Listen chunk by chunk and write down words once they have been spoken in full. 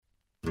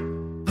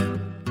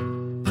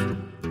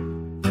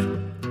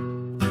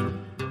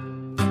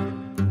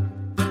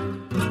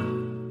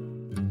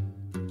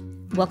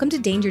Welcome to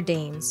Danger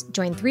Dames.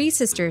 Join three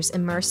sisters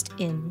immersed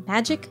in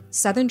magic,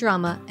 southern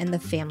drama, and the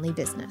family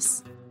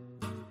business.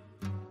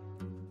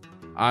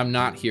 I'm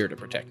not here to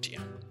protect you.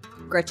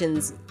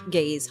 Gretchen's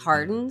gaze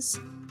hardens.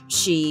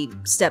 She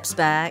steps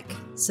back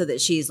so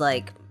that she's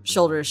like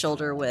shoulder to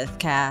shoulder with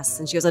Cass,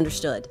 and she goes,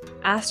 understood.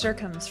 Aster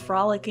comes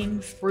frolicking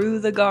through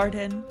the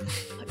garden,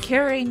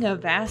 carrying a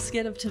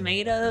basket of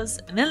tomatoes,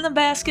 and in the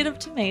basket of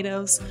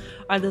tomatoes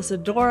are this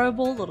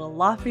adorable little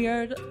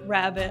lop-eared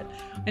rabbit.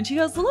 And she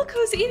goes, look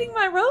who's eating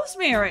my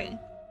rosemary.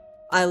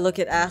 I look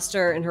at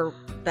Aster and her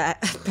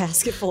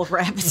basket full of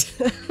rabbits.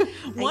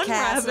 And One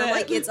Cass, and I'm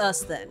rabbit. like, it's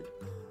us then.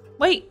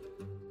 Wait,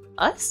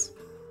 us?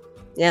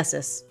 Yes,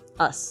 sis.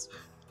 Us.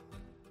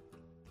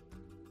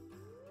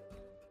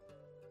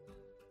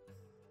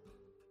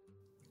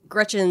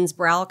 Gretchen's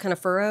brow kind of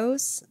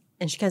furrows,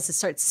 and she kind of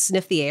starts to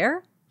sniff the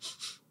air.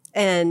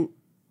 And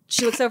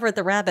she looks over at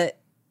the rabbit,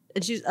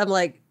 and I'm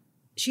like,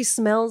 she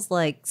smells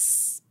like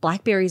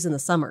blackberries in the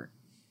summer.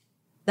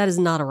 That is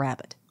not a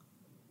rabbit.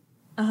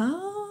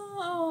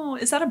 Oh,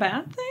 is that a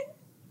bad thing?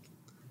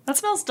 That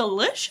smells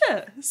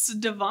delicious.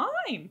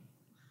 Divine.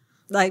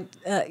 Like,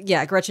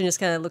 yeah, Gretchen just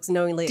kind of looks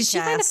knowingly Did at she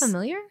find it Cass.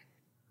 familiar?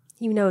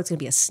 You know it's going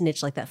to be a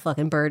snitch like that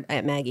fucking bird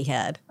Aunt Maggie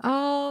had.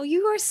 Oh,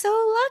 you are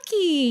so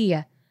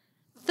lucky.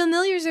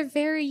 Familiars are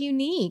very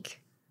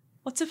unique.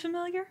 What's a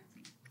familiar?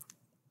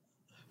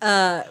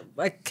 I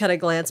kind of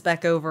glance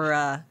back over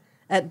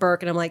at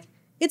Burke, and I'm like,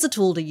 it's a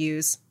tool to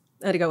use.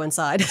 I had to go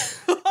inside.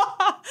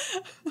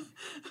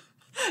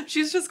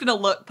 She's just gonna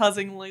look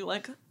puzzlingly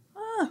like,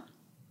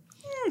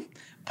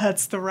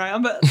 pets the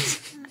rabbit.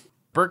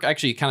 Burke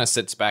actually kind of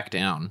sits back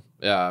down.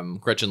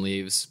 Gretchen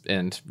leaves,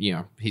 and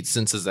he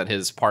senses that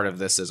his part of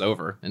this is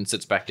over, and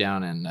sits back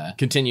down and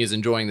continues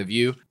enjoying the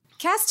view.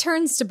 Cass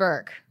turns to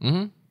Burke.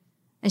 Mm-hmm.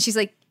 And she's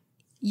like,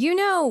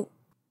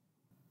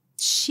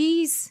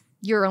 she's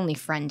your only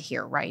friend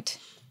here, right?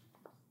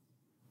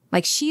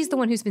 Like, she's the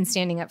one who's been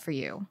standing up for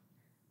you.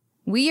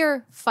 We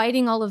are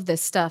fighting all of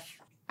this stuff,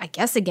 I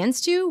guess,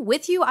 against you,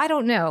 with you. I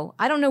don't know.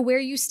 I don't know where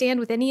you stand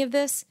with any of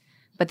this,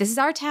 but this is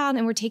our town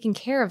and we're taking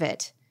care of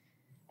it.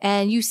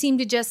 And you seem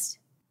to just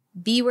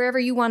be wherever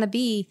you want to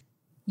be.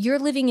 You're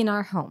living in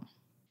our home.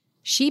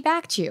 She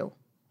backed you.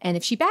 And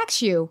if she backs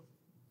you,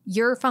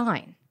 you're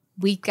fine.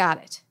 We've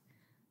got it.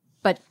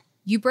 But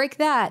you break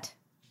that,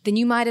 then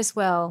you might as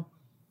well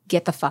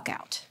get the fuck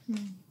out.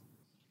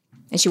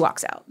 And she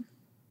walks out.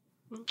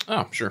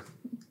 Oh, sure.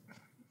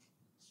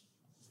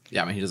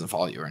 Yeah, I mean, he doesn't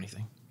follow you or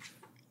anything.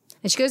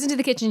 And she goes into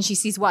the kitchen and she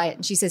sees Wyatt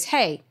and she says,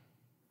 hey,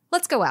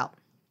 let's go out.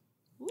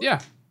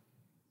 Yeah.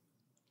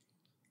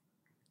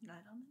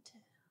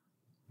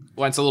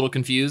 Wyatt's a little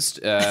confused,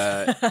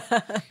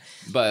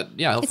 but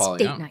yeah, he'll It's follow you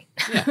date out. night.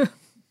 Yeah.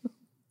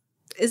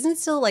 Isn't it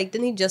still like,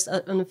 didn't he just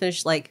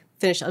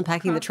finish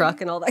unpacking the truck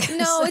and all that kind of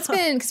No, stuff? it's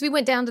been, because we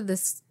went down to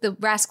the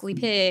Rascally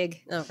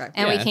Pig Okay.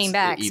 and Yeah, we came it's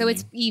back. the So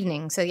it's evening.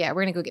 evening. So yeah,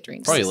 we're going to go get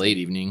drinks. Probably late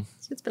evening.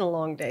 It's been a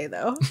long day,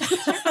 though.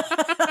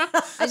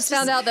 I just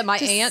found out that my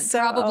aunt so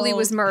probably old.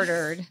 was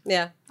murdered.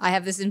 Yeah. I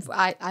have this info.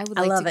 I would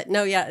I like love to. it.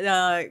 No,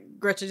 yeah.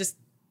 Gretchen just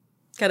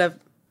kind of...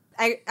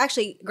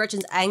 Actually,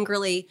 Gretchen's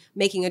angrily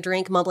making a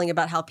drink, mumbling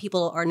about how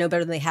people are no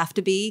better than they have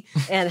to be,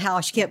 and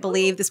how she can't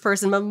believe this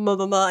person,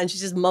 and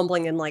she's just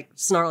mumbling and like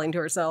snarling to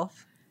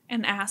herself.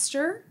 And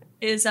Aster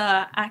is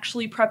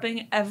actually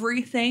prepping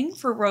everything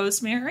for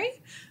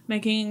Rosemary.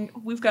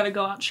 We've got to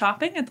go out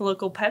shopping at the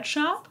local pet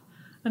shop.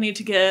 I need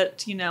to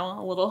get,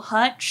 a little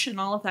hutch and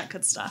all of that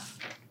good stuff.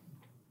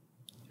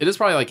 It is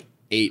probably like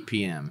 8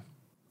 p.m.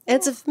 And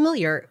it's a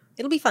familiar.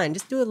 It'll be fine.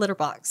 Just do a litter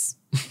box.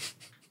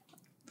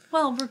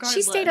 Well, regardless.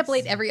 She stayed up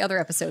late every other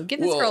episode. Give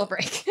this Well, girl a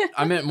break.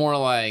 I meant more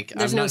like,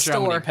 There's I'm no not sure how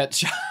many store. pet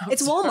shops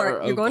It's Walmart.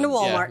 are You're going to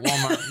open. Walmart. Yeah,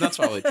 Walmart. That's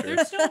probably true.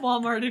 There's no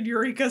Walmart in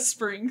Eureka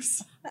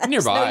Springs.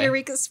 Nearby. No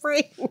Eureka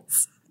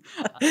Springs.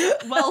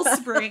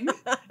 Wellspring.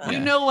 You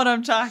know what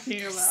I'm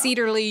talking about.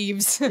 Cedar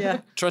leaves.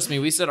 Yeah. Trust me,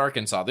 we said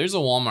Arkansas. There's a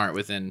Walmart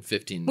within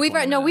 15 We've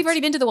 20 already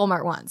minutes. been to the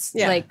Walmart once.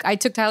 Yeah. Like, I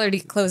took Tyler to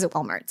get clothes at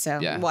Walmart. So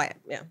Yeah. Wyatt.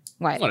 Yeah.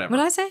 Why? Whatever. What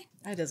did I say?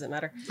 That doesn't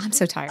matter. I'm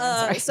so tired.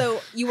 I'm sorry.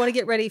 So you want to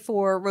get ready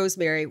for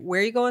Rosemary.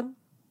 Where are you going?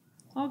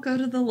 I'll go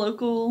to the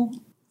local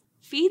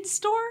feed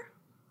store.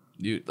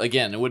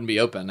 Again, it wouldn't be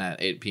open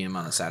at 8 p.m.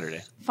 on a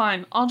Saturday.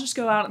 Fine, I'll just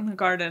go out in the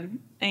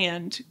garden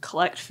and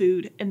collect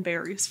food and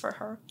berries for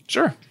her.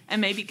 Sure. And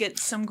maybe get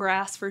some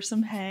grass for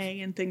some hay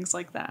and things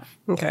like that.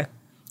 Okay.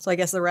 So I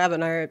guess the rabbit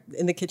and I are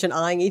in the kitchen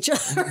eyeing each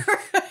other.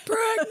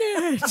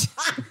 Pregnant.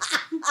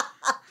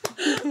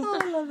 Oh,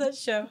 I love that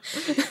show.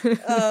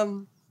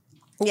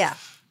 Yeah.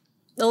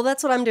 Well,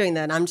 that's what I'm doing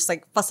then. I'm just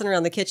like fussing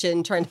around the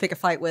kitchen trying to pick a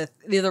fight with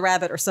either the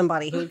rabbit or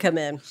somebody who would come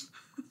in.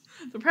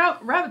 The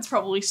rabbit's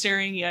probably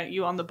staring at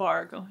you on the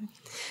bar going,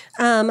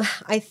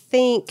 I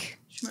think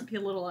she might be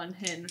a little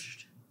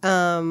unhinged.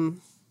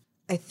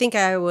 I think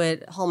I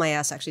would haul my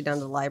ass actually down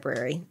to the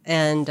library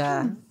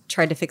and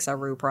try to fix our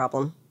Rue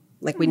problem.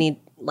 Like we need,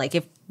 like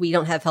if we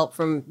don't have help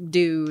from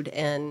Dude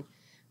and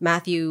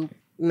Matthew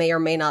may or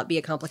may not be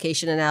a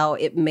complication, and now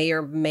it may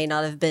or may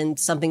not have been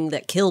something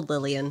that killed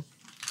Lillian.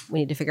 We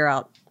need to figure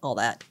out all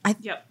that.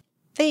 Yep.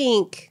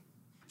 think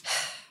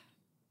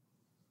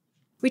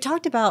we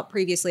talked about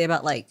previously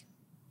about like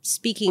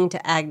speaking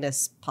to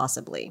Agnes,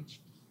 possibly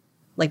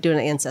like doing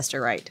an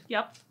ancestor rite.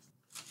 Yep.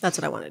 That's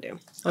what I want to do.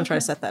 I'm trying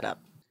to set that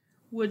up.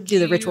 Would Do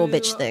the ritual you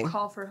bitch thing.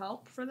 Call for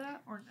help for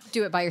that or no?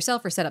 Do it by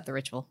yourself or set up the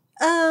ritual.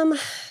 I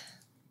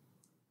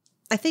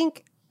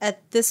think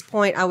at this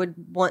point I would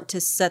want to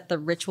set the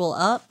ritual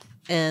up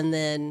and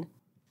then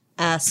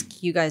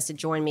ask you guys to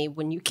join me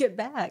when you get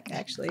back.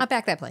 Actually, I'll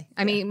back that play.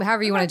 I mean,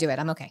 however you want to do it,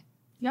 I'm okay.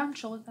 Yeah, I'm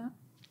chill with that.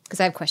 Because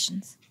I have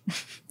questions.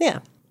 yeah.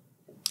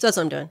 So that's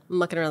what I'm doing. I'm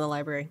looking around the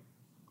library,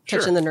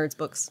 touching the nerds'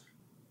 books.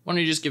 Why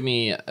don't you just give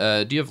me,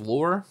 do you have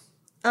lore?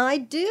 I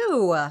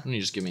do. Why don't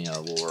you just give me a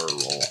lore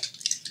roll?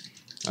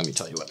 Let me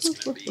tell you what it's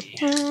going to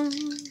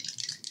be.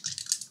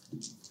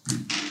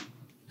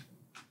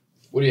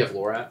 What do you have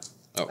lore at?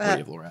 Oh, what do you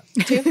have lore at?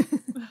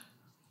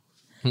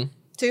 2.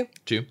 2.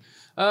 2.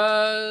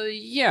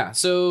 Yeah.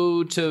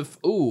 So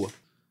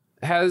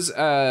has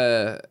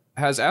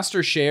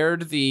Aster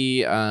shared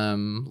the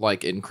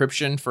like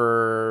encryption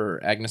for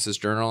Agnes's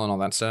journal and all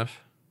that stuff?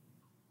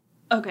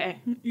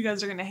 Okay, you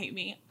guys are gonna hate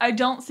me. I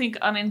don't think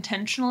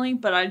unintentionally,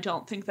 but I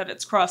don't think that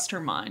it's crossed her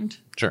mind.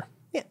 Sure.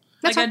 Yeah.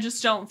 Like, I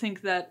just don't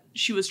think that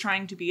she was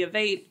trying to be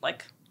evade.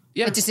 Like,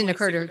 Yeah. It just didn't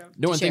occur to her.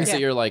 No one to thinks share.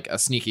 that you're like a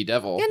sneaky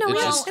devil. Yeah, no, It's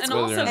well, just and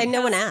whether- also- And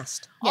no one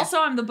asked. also,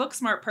 I'm the book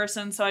smart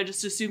person, so I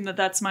just assume that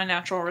that's my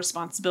natural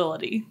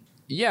responsibility.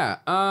 Yeah.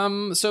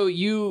 So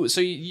you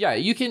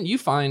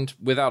find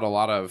without a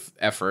lot of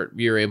effort,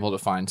 you're able to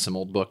find some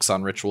old books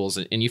on rituals,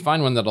 and you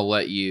find one that'll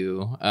let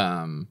you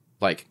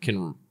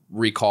can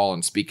recall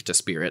and speak to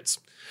spirits.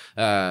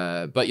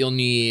 But you'll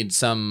need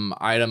some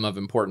item of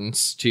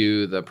importance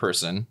to the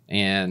person,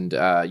 and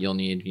you'll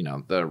need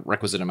the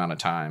requisite amount of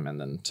time,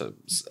 and then to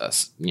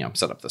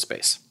set up the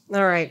space.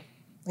 All right.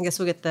 I guess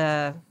we'll get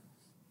the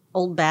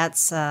old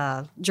bat's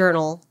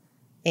journal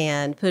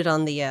and put it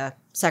on the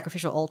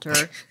sacrificial altar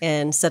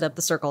and set up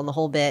the circle and the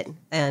whole bit.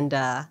 And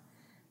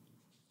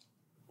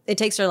it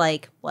takes her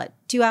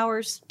 2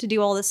 hours to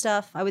do all this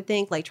stuff, I would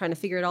think, like trying to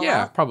figure it all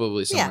Yeah, out.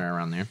 probably somewhere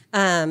around there.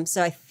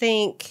 So I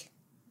think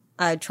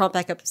I'd tromp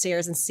back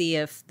upstairs and see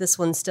if this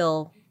one's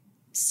still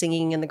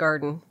singing in the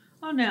garden.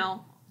 Oh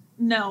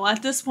no,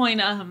 at this point,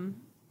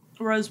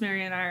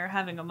 Rosemary and I are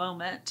having a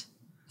moment.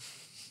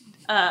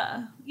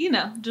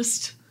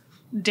 Just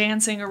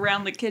dancing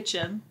around the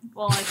kitchen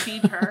while I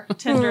feed her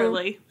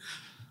tenderly.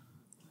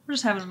 We're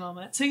just having a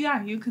moment. So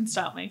yeah, you can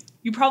stop me.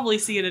 You probably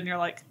see it and you're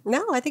like,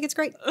 No, I think it's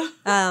great.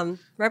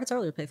 Rabbits are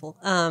really playful.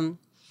 I'm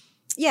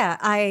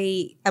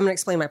going to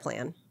explain my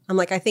plan. I'm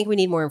like, I think we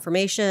need more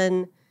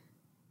information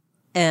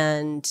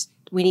and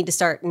we need to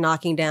start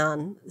knocking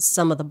down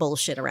some of the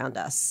bullshit around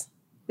us.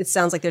 It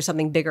sounds like there's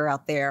something bigger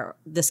out there.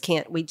 We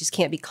just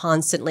can't be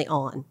constantly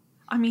on.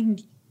 I mean,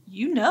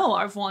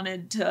 I've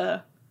wanted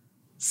to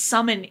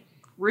summon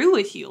Rue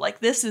with you. Like,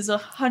 this is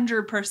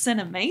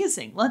 100%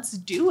 amazing. Let's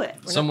do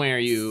it. Somewhere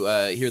you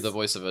hear the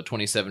voice of a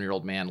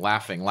 27-year-old man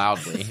laughing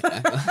loudly.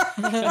 Like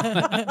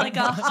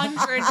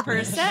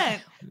 100%.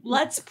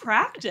 Let's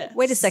practice.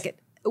 Wait a second.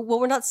 Well,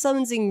 we're not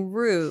summoning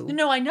Rue.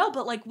 No, I know,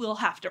 but we'll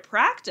have to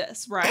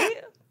practice,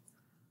 right?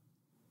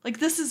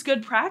 This is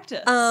good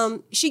practice.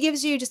 She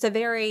gives you just a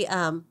very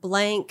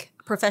blank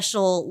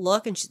professional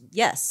look, and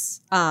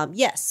yes,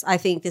 I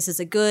think this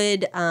is a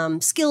good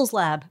skills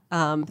lab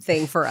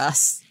thing for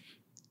us.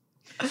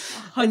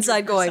 100%.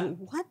 Inside going,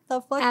 what the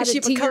fuck Add is she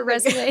it to your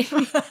becoming?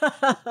 resume.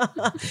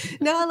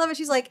 No, I love it.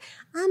 She's like,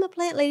 I'm a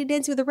plant lady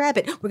dancing with a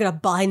rabbit. We're going to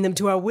bind them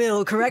to our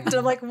will, correct? And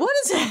I'm like, what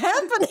is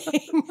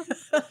happening?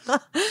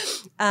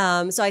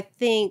 So I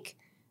think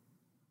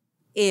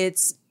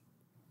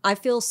I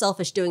feel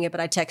selfish doing it, but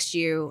I text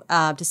you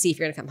to see if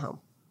you're going to come home.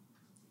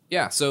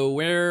 Yeah. So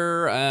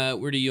where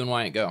do you and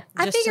Wyatt go?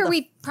 I Just to figure the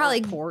we'd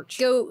probably front porch.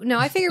 go. No,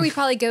 I figure we'd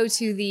probably go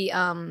to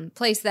the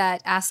place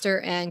that Aster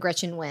and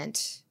Gretchen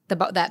went. The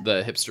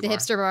hipster bar.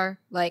 hipster bar.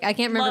 Like, I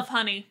can't remember. Love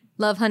Honey.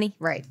 Love Honey.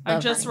 Right. I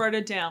just wrote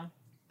it down.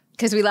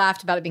 because we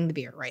laughed about it being the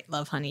beer. Right.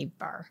 Love Honey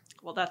bar.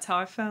 Well, that's how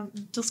I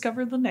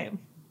discovered the name.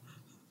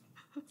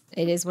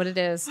 It is what it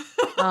is.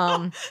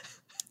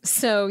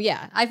 So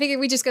yeah, I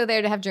figured we just go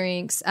there to have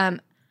drinks.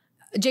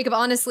 Jacob,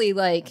 honestly,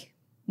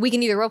 we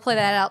can either role play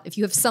that out if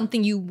you have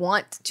something you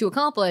want to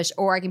accomplish,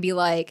 or I can be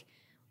like,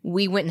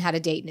 we went and had a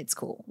date and it's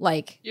cool.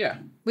 Yeah.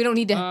 We don't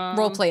need to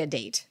role play a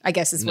date, I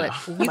guess is what.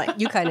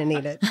 You kind of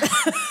need it.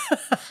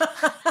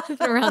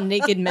 Around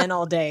naked men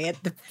all day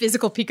at the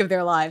physical peak of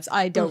their lives.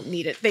 I don't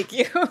need it. Thank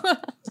you.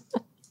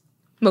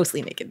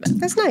 Mostly naked men.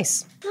 That's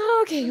nice.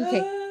 Okay.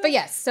 But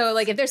yes, so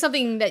if there's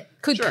something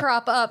that could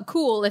crop up,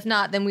 cool. If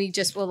not, then we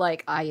just will I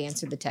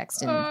answer the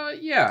text.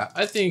 And Yeah,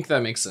 I think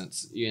that makes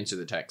sense. You answer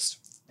the text.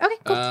 okay,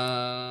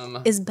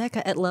 cool. Is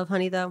Becca at Love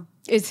Honey, though?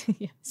 Is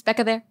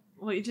Becca there?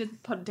 Well, you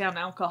did put down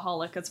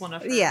alcoholic as one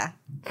of her. Yeah.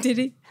 Did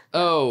he?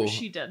 Oh.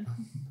 She did.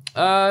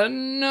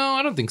 No,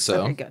 I don't think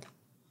so. Okay, good.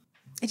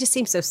 It just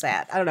seems so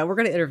sad. I don't know. We're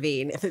going to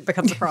intervene if it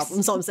becomes a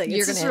problem. So I'm saying You're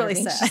it's going just to really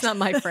intervene. sad. She's not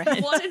my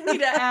friend. Wanted me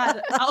to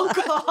add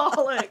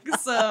alcoholic,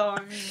 so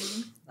I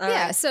mean,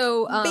 Yeah,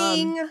 so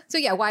Bing. so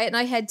yeah, Wyatt and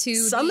I head to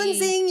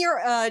Summoning your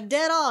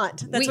dead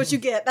aunt. That's what you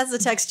get. That's the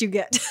text you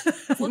get.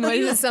 what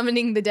is it,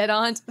 summoning the dead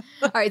aunt?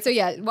 All right, so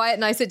yeah, Wyatt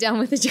and I sit down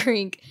with a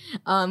drink.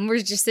 We're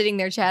just sitting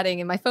there chatting,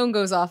 and my phone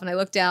goes off, and I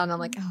look down, and I'm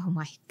like, oh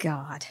my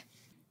god.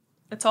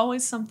 it's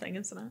always something,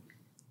 isn't it?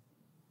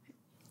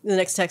 The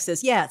next text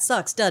is, yeah, it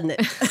sucks, doesn't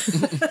it?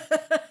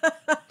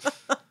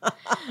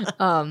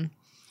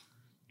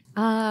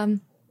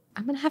 I'm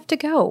gonna have to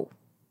go.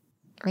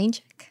 Rain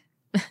check.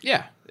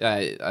 Yeah.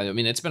 I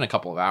mean, it's been a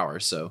couple of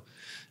hours, so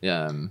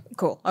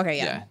Cool. Okay,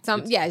 Yeah,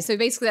 yeah. So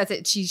basically, that's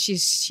it.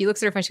 She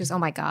looks at her friend. She goes, "Oh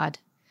my god,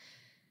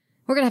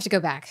 we're gonna have to go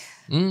back."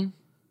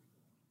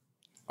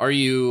 are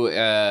you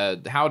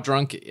how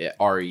drunk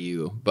are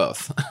you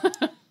both?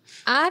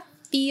 I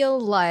feel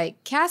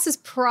like Cass is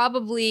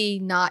probably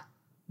not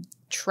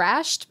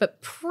trashed,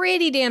 but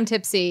pretty damn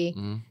tipsy.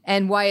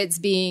 And Wyatt's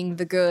being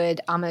the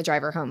good, I'm gonna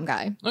drive her home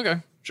guy.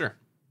 Okay, sure.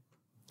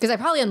 Because I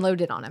probably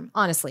unloaded on him,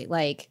 honestly.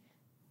 Like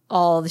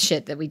all the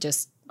shit that we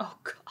just. Oh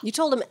god. You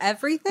told him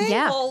everything?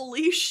 Yeah.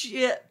 Holy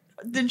shit.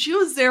 Then she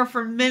was there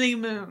for many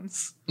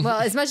moons. Well,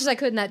 as much as I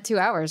could in that 2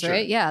 hours,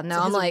 right? Yeah. No, So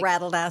I'm his like,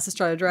 rattled ass is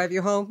trying to drive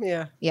you home?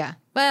 Yeah. yeah.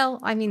 Well,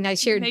 I mean, I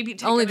shared Maybe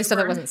take only an the stuff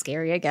that Uber. wasn't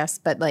scary, I guess.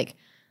 But like,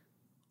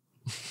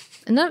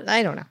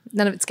 I don't know.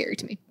 None of it's scary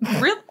to me.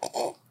 Really?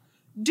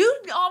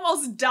 Dude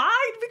almost died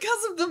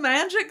because of the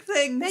magic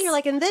thing. Then you're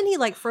like, and then he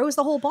like froze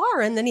the whole bar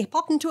and then he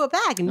popped into a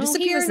bag and Oh, he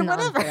disappeared was or a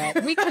whatever.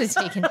 non-threat. We could have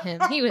taken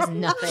him. He was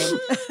nothing.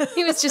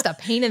 He was just a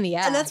pain in the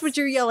ass. And that's what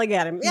you're yelling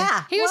at him.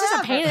 Yeah. He was just a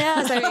whatever. pain in the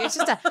ass. I mean, it's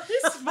just a.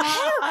 It's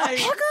fine.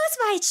 Here goes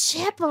my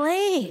chip,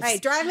 please. Hey,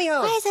 drive me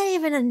home. Why is that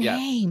even a Yeah.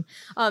 name?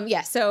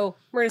 Yeah. So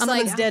We're gonna I'm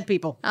summon like, dead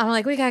people. I'm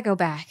like, we gotta go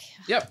back.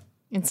 Yep.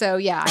 And so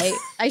yeah,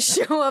 I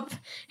show up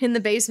in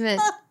the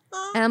basement,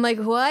 and I'm like,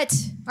 what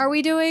are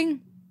we doing?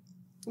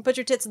 Put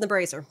your tits in the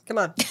brazier. Come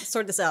on, let's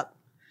sort this out.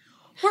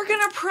 We're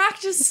gonna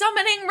practice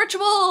summoning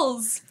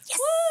rituals. Yes.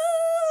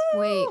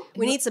 Wait,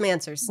 We need some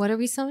answers. what are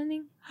we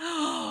summoning?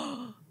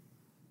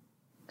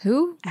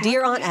 Who?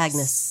 Dear Aunt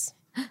Agnes.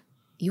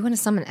 You want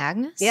to summon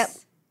Agnes? Yep.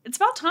 It's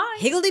about time.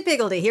 Higgledy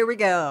piggledy. Here we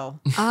go.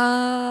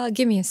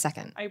 Give me a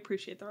second. I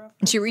appreciate the reference.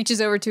 And she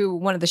reaches over to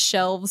one of the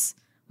shelves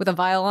with a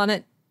vial on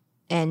it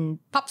and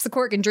pops the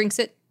cork and drinks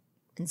it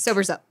and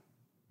sobers up.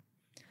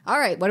 All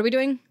right, what are we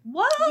doing?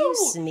 Whoa! You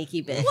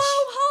sneaky bitch. Whoa,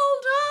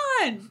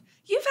 hold on.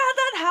 You've had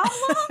that how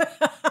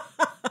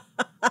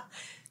long?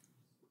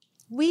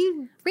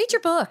 We, Read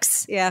your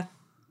books. yeah.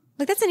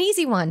 Like that's an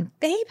easy one,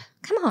 babe.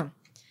 Come on.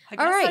 I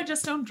guess All right. I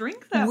just don't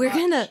drink that We're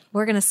much.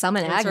 gonna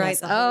summon That's right, Agnes.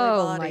 the holy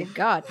Oh body. my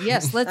god.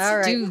 Yes, let's All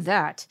right. do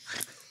that.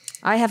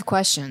 I have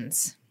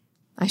questions.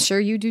 I'm sure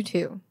you do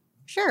too.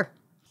 Sure.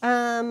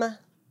 I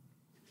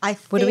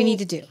What do we need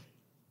to do?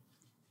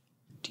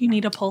 Do you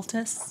need a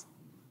poultice?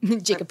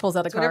 Jacob pulls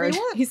out a whatever card.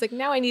 you want. He's like,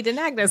 now I need an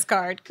Agnes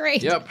card.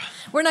 Great. Yep.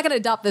 We're not gonna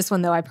adopt this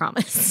one though, I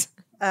promise.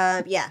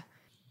 Yeah.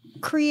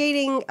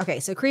 Creating the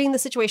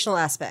situational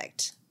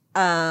aspect.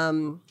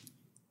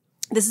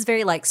 This is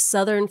very like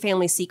Southern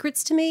family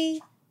secrets to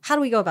me. How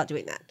do we go about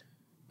doing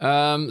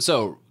that?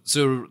 So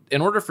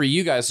in order for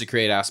you guys to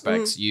create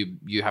aspects, you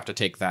have to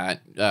take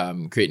that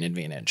create an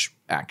advantage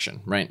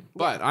action, right?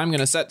 But I'm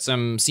gonna set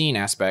some scene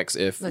aspects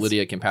if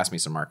Lydia can pass me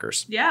some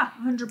markers. Yeah,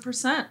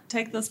 100%.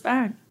 Take this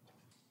bag.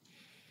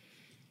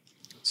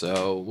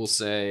 So we'll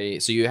say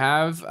you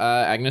have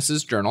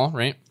Agnes's journal,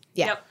 right?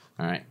 Yeah. Yep.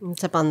 All right.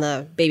 It's up on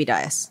the baby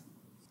dais.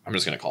 I'm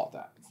just gonna call it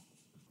that.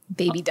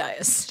 Baby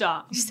Dias.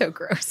 Stop. So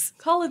gross.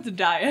 Call it the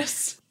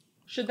dais.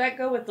 Should that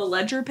go with the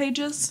ledger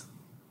pages?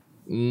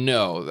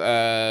 No,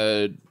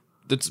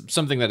 that's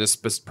something that is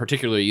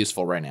particularly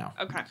useful right now.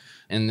 Okay.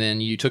 And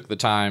then you took the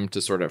time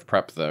to sort of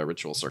prep the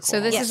ritual circle. So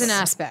this Yes. is an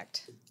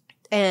aspect.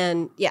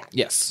 And yeah.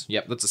 Yes.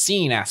 Yep. That's a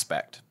scene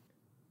aspect.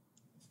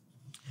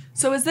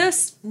 So is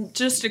this,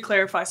 just to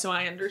clarify so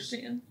I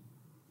understand,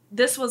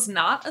 this was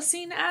not a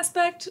scene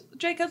aspect,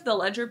 Jacob? The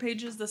ledger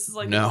pages? This is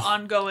like No. an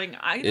ongoing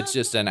item? It's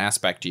just an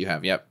aspect you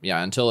have. Yep.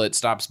 Yeah. Until it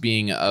stops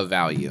being of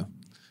value.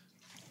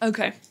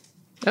 Okay.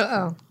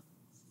 Uh-oh.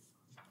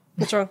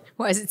 What's wrong?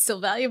 Why is it still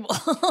valuable?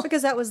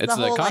 Because that was It's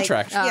the the whole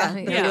contract. Like, yeah.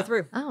 we're gonna Yeah. go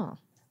through. Oh.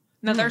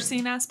 Another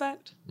scene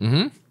aspect?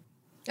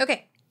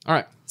 Okay. All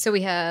right. So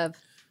we have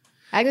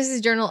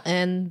Agnes's journal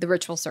and the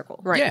ritual circle.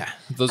 Right. Yeah.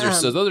 Those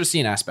are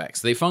scene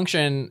aspects. They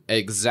function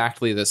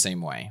exactly the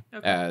same way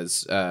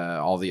as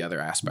all the other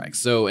aspects.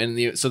 So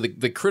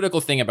the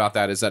critical thing about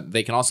that is that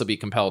they can also be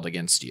compelled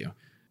against you.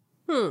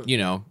 You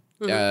know,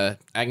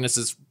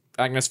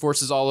 Agnes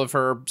forces all of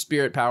her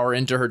spirit power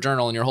into her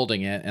journal and you're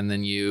holding it, and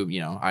then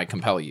I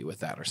compel you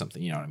with that or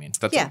something. You know what I mean?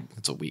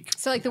 That's a weak.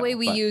 So like the way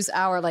we but- use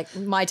our like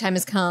my time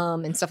has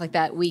come and stuff like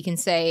that, we can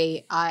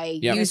say I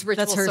Yeah. use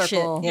ritual That's her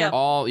circle. shit. Yeah.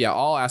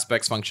 all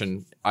aspects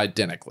function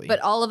identically.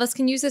 But all of us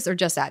can use this or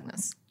just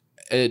Agnes?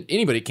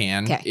 Anybody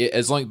can, Okay.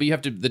 as long. But you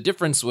have to. The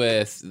difference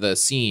with the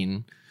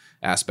scene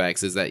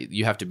aspects is that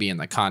you have to be in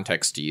the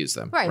context to use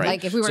them. Right.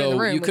 Like if we were in the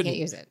room, we can't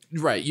use it.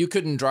 Right. You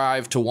couldn't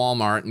drive to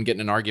Walmart and get in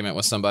an argument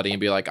with somebody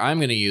and be like, I'm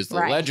going to use the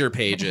Right. ledger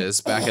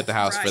pages back at the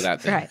house for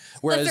that thing. Right.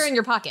 Whereas, Unless they're in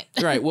your pocket.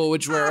 right. Well,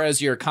 whereas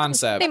your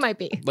concept, They might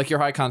be. like your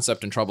high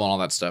concept and trouble and all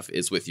that stuff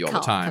is with you all the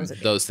time. Comes with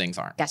you. Those things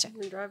aren't. Gotcha.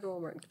 And drive to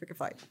Walmart and pick a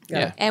fight.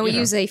 Yeah. And we You know.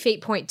 use a fate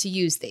point to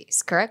use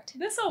these, correct?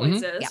 This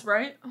always Mm-hmm. is, Yeah.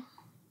 right?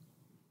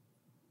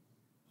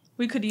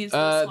 We could use this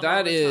one all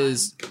That the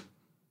is time.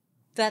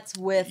 That's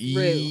with Rue.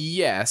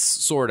 yes,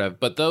 sort of,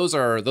 but those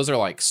are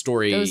like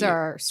story Those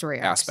are story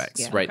arcs.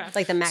 aspects, Yeah. right? Okay. It's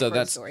like the macro So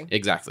that's story.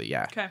 exactly,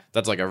 yeah. Okay.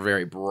 That's like a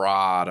very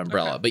broad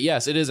umbrella. Okay. But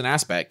yes, it is an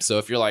aspect. So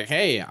if you're like,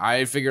 hey,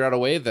 I figured out a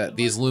way that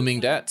these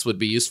looming debts would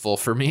be useful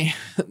for me,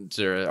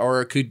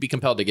 or could be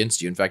compelled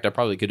against you. In fact, I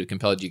probably could have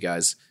compelled you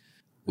guys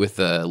with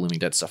the looming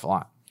debt stuff a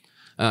lot.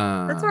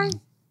 That's right.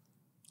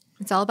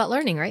 It's all about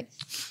learning, right?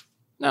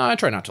 No, I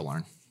try not to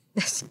learn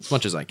as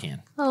much as I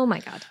can. Oh my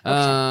God.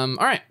 All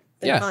right.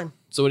 They're Yeah. fun.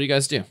 So what do you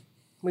guys do?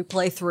 We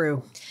play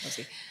through.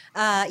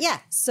 Yeah.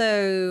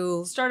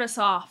 So Start us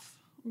off,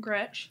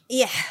 Gretch.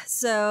 yeah.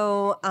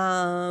 So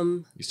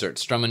You start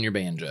strumming your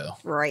banjo.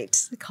 right.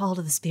 The call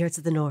to the spirits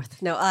of the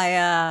north.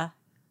 No,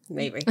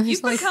 maybe.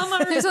 You've become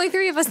our There's only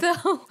 3 of us,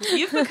 though.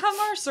 you've become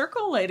our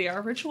circle lady,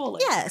 our ritual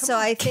lady. Yeah. Come So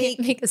on. I Can't think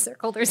make a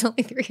circle. There's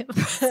only 3 of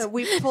us.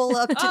 we pull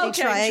up to the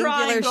okay,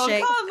 triangular triangle.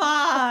 shape. Come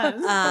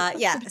on.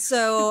 Yeah.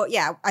 So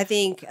yeah, I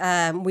think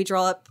we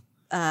draw up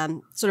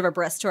sort of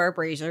abreast to our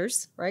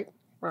braziers, right?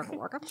 Waka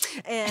waka.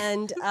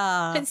 And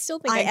I still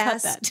think I cut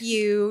asked that.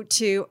 you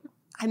to.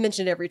 I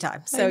mention it every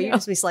time, so I you know.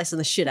 just be slicing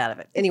the shit out of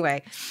it.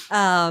 Anyway,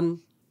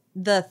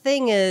 the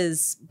thing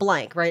is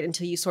blank, right?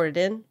 Until you sort it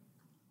in.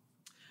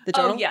 The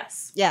journal. Oh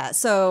yes. Yeah.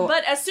 So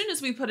But as soon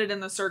as we put it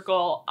in the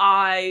circle,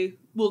 I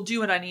will do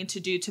what I need to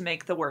do to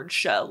make the word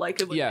show.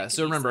 Like it would. Yeah, make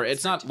so remember, sense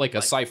it's for it not to like be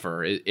a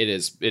cipher.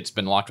 It's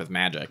been locked with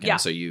magic, and Yeah.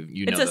 so you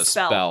It's know a the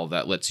spell. spell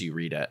that lets you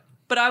read it.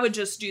 But I would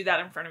just do that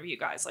in front of you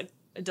guys. Like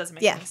it doesn't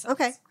make yeah. any sense.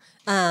 Okay.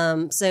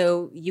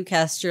 So you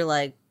cast your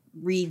like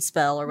read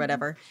spell or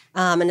whatever,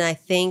 and I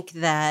think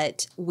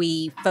that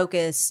we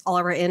focus all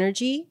of our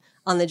energy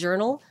on the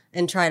journal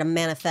and try to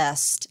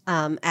manifest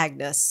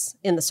Agnes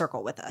in the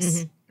circle with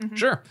us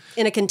Sure.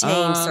 in a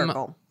contained Um,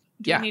 circle.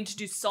 Do Yeah. you need to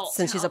do salt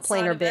Since she's a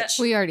outside planar of it? bitch.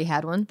 We already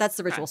had one. That's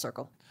the ritual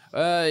circle.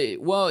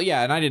 Well,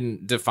 yeah, and I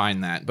didn't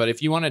define that, but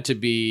if you want it to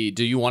be,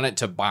 do you want it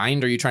to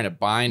bind? Are you trying to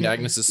bind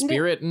Agnes's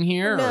spirit in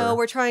here? No, or-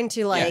 we're trying to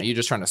yeah, like you're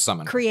just trying to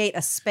summon her. create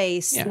a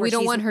space. Yeah. where We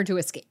don't she's- want her to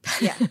escape.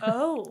 Yeah.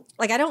 Oh.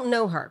 Like I don't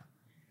know her,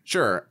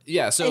 Sure.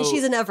 Yeah. So and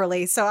she's an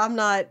Everly, so I'm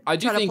not I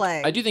do trying think to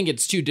play. I do think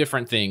it's two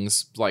different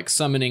things, like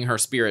summoning her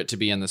spirit to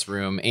be in this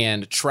room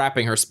and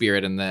trapping her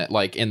spirit in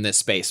in this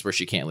space where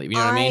she can't leave. You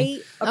know what I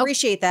mean?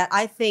 appreciate that.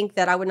 I think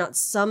that I would not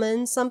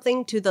summon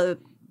something to the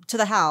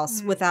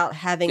house without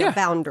having Yeah. a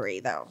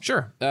boundary, though.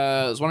 Sure.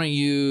 So why don't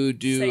you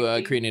do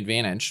Safety. create an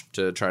advantage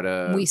to try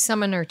to? We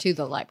summon her to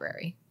the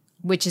library,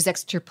 which is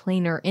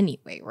extraplanar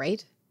anyway,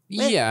 right?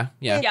 Yeah.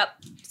 Yep.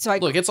 So I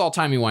Look, it's all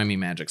timey-wimey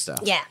magic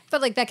stuff. yeah.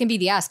 But like that can be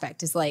the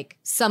aspect is like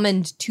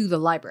summoned to the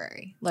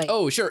library. Like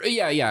Oh, sure.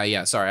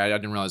 Yeah. Sorry, I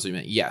didn't realize what you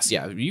meant. Yes,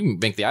 yeah. You can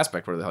make the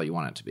aspect whatever the hell you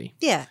want it to be.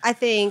 Yeah, I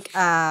think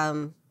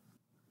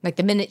like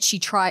the minute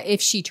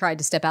if she tried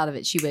to step out of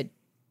it, she would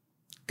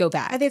go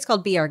back. I think it's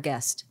called Be Our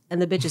Guest,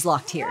 and the bitch is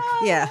locked here.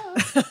 Yeah.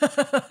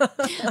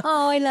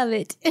 Oh, I love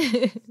it.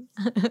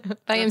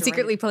 I am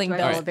secretly playing Do I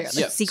Belle Alright,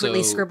 apparently. yeah.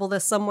 Secretly so- scribble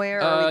this somewhere.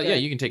 or are we Yeah,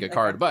 good? you can take a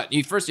card, but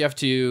first you have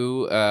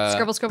to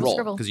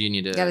Scribble, because you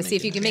need to. Gotta make see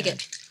if you can make it.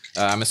 advantage.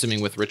 I'm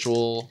assuming with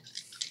ritual,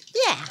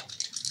 Yeah.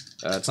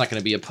 it's not going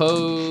to be a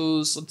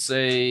pose. Let's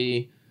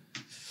say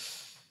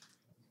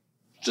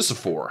just a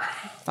 4.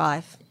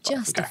 5.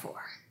 Just a Okay. 4.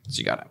 So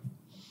you got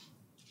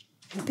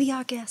it. Be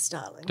our guest,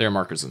 darling. There are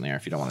markers in there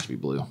if you don't want it to be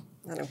blue.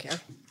 I don't care.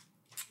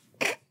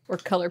 Or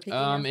color picking.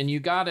 And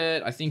you got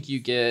it. I think you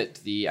get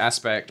the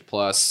aspect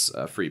plus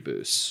a free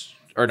boost,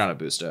 or not a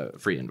boost, a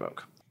free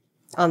invoke.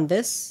 On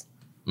this,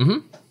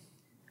 Mm-hmm.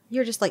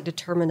 you're just like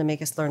determined to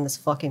make us learn this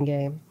fucking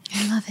game.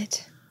 I love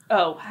it.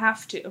 Oh,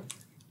 have to.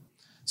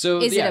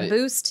 So Is yeah, it a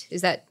boost?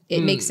 Is that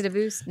it makes it a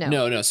boost? No.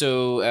 No.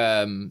 So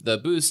the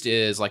boost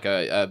is like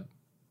a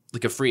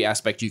free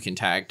aspect you can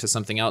tag to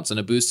something else, and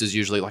a boost is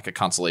usually like a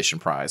consolation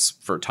prize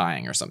for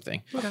tying or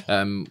something.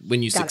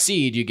 When you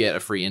succeed, you get a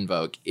free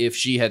invoke. If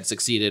she had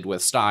succeeded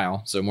with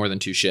style, so more than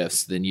 2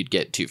 shifts, then you'd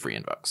get 2 free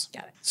invokes.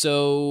 Got it.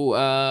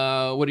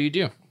 So what do you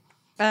do?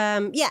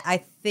 Yeah,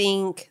 I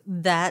think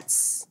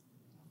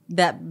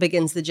that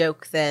begins the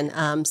joke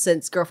then.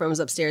 Since Girlfriend was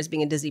upstairs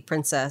being a Disney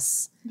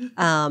princess,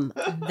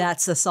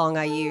 that's the song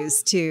I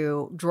use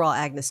to draw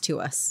Agnes to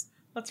us.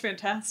 That's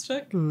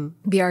fantastic.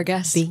 Be our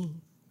guest. Be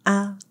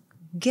our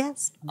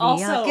guest. Be our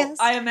Also,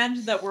 guest. I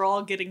imagine that we're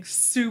all getting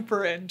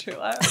super into it,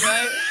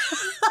 right?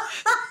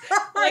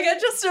 Like, I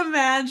just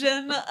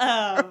imagine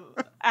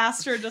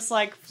Aster just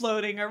like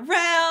floating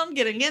around,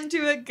 getting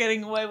into it,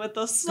 getting away with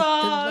the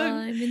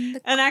song.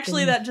 And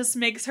actually, that just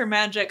makes her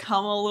magic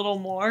hum a little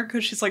more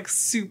because she's like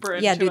super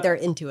into it. yeah, dude, they're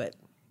into it.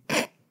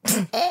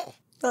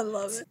 I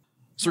love it.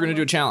 So we're going to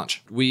do a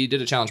challenge. We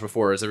did a challenge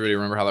before. Does everybody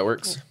remember how that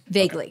works?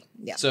 Vaguely.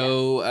 Yeah.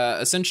 So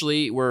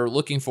essentially, we're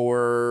looking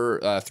for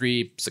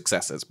 3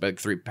 successes, but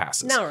 3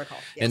 passes. Now I recall.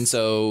 Yes. And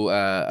so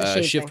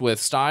shade shift thing. with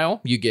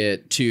style, you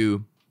get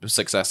 2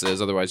 successes.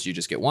 Otherwise, you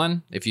just get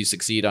 1 if you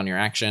succeed on your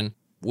action.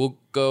 We'll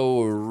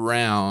go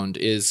around.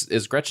 Is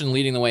Gretchen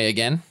leading the way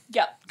again?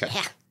 Yep. Okay.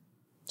 Yeah.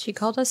 She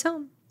called us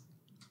home.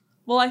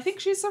 Well, I think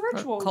she's the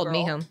ritual Called girl.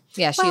 me home.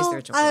 Yeah, she's the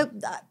ritual. I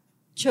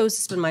chose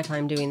to spend my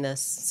time doing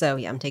this, so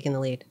yeah, I'm taking the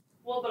lead.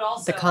 Well, but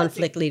also The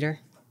conflict leader.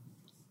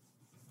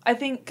 I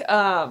think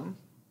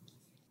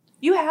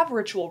you have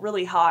ritual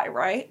really high,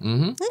 right?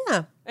 Mm-hmm.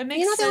 Yeah. It makes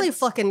You're not the only sense.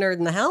 fucking nerd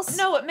in the house.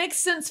 No, it makes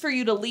sense for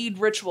you to lead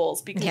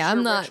rituals because Yeah, your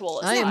I'm not. ritual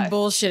is I high. am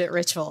bullshit at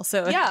ritual.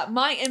 So Yeah,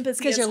 my empathy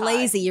Because is you're high.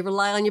 lazy. You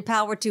rely on your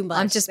power too much.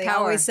 I'm just they power.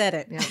 always said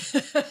it.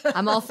 Yeah.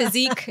 I'm all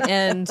physique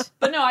and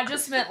But no, I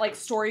just meant like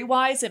story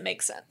wise, it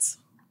makes sense.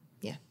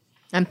 yeah,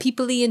 I'm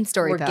peoply in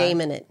story. We're power.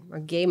 gaming it. We're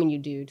gaming you,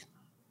 dude.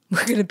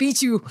 We're gonna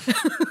beat you.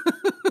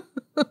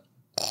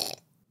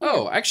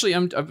 Oh, actually,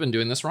 I've been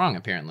doing this wrong,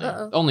 apparently.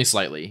 Only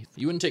slightly.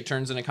 You wouldn't take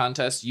turns in a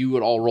contest. You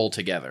would all roll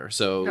together.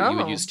 So you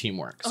would Oh. use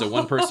teamwork. So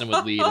one person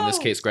would lead, in this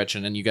case,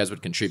 Gretchen, and you guys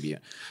would contribute.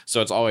 So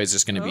it's always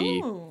just going to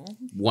be Oh.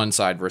 one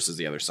side versus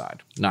the other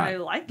side. Not, I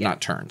like it.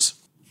 Not turns.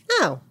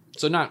 Oh.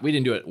 So we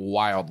didn't do it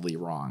wildly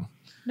wrong.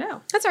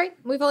 No. That's all right.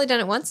 We've only done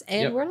it once,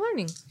 and Yep. we're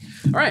learning.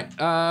 All right.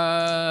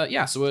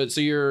 Yeah. So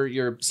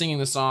you're singing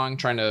the song,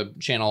 trying to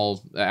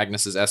channel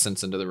Agnes's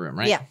essence into the room,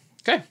 right? Yeah.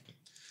 Okay.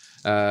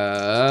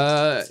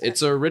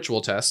 It's a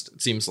ritual test.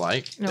 It seems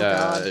like Oh,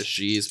 God.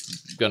 she's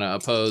gonna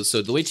oppose.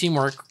 So the way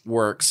teamwork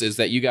works is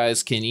that you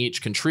guys can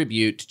each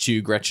contribute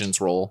to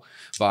Gretchen's role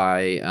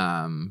by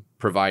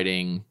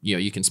providing.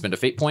 You can spend a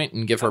fate point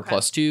and give her Okay.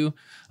 +2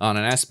 on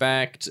an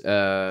aspect.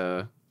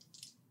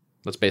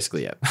 That's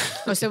basically it.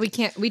 Oh, so we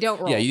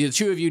don't roll. Yeah, the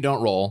 2 of you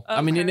don't roll.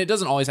 I mean, Okay. and it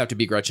doesn't always have to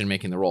be Gretchen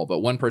making the roll, but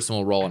one person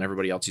will roll and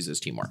everybody else uses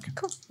teamwork.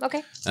 Cool.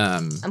 Okay.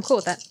 Um, I'm cool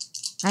with that.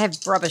 I have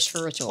rubbish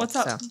for ritual. What's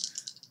up? so.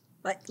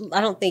 I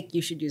don't think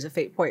you should use a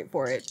fate point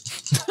for it.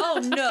 Oh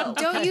no.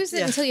 Don't use it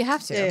Yeah. until you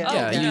have to. Yeah. Oh,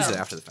 yeah, no. use it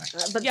after the fact.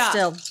 But Yeah.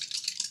 still.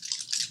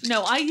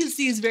 No, I use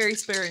these very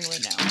sparingly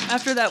now.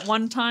 After that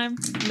one time,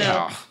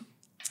 no. Oh.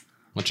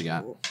 What you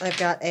got? I've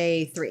got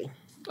a 3.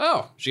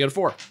 Oh, she got a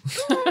 4.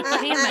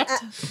 Damn it.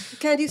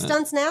 Can I do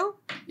stunts now?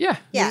 Yeah.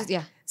 Yeah.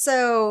 Yeah.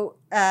 So,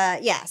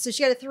 so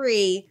she got a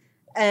 3.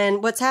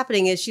 And what's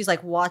happening is she's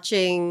like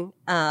watching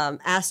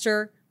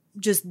Aster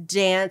just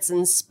dance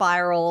and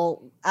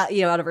spiral,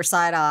 out of her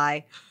side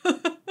eye.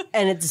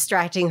 And it's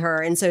distracting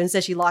her. And so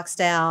instead she locks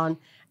down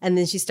and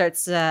then she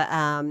starts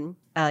to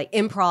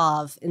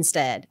improv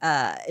instead.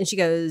 And she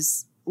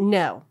goes,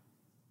 no.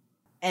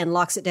 And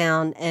locks it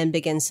down and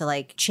begins to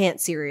like chant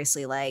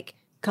seriously, like,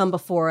 come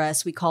before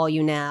us, we call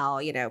you now,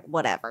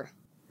 whatever.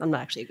 I'm not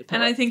actually a good poet.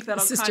 And I think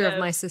that'll Sister kind of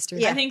my sister.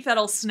 Yeah. I think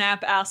that'll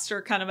snap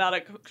Aster kind of out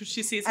of because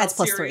she sees how That's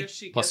 +3. serious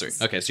she +3.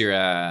 gets. Okay, so you're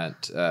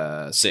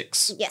at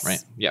 6. Yes.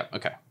 Right? Yeah,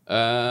 okay.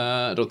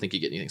 I don't think you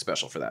get anything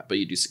special for that, but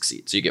you do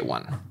succeed. So you get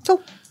 1.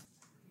 Cool.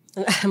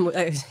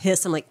 I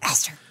hiss, I'm like,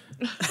 Aster.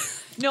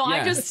 No,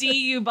 Yeah. I just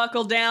see you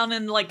buckle down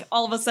and like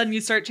all of a sudden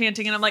you start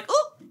chanting and I'm like,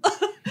 oh,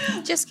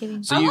 Just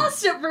kidding. So I you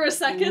lost it for a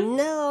second.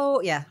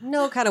 No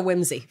kind of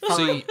whimsy.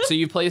 so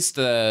you placed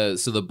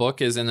the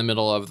book is in the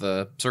middle of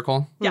the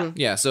circle. Yeah.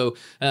 Yeah. So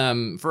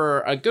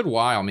for a good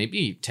while,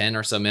 maybe 10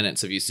 or so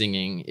minutes of you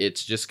singing,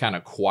 it's just kind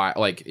of quiet,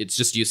 like it's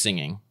just you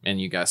singing and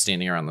you guys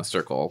standing around the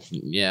circle.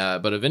 Yeah,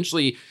 but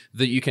eventually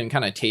you can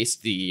kind of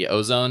taste the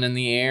ozone in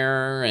the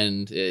air,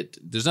 and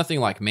there's nothing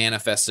like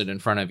manifested in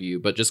front of you,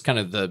 but just kind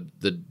of the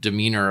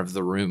demeanor of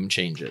the room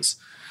changes.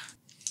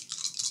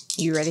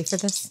 You ready for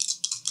this?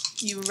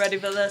 You ready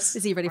for this?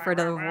 Is he ready for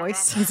another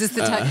voice? Is this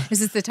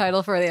the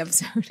title for the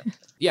episode?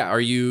 Yeah. Are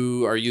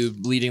you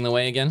leading the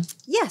way again?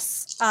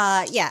 Yes.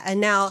 Yeah. And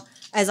now,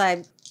 as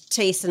I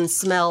taste and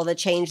smell the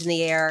change in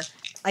the air,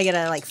 I get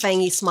a like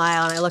fangy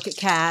smile, and I look at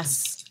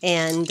Cass,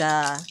 and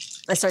I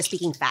start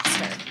speaking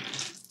faster.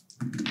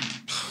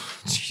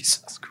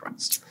 Jesus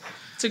Christ.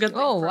 It's a good thing.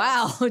 Oh for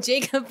wow, us.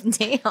 Jacob,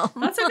 damn.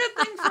 That's a good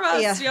thing for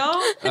us, Yeah. y'all.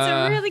 It's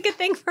a really good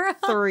thing for us.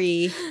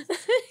 3.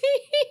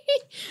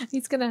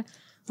 He's gonna.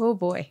 Oh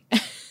boy,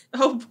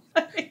 Oh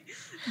boy.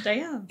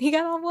 Damn. he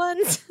got all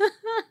ones.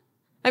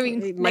 I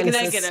mean, Minuses.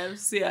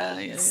 Negatives.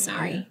 Yeah.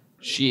 sorry.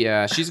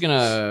 She's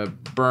gonna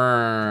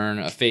burn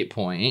a fate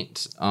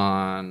point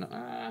on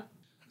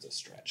it's a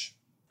stretch.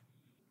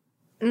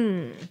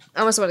 I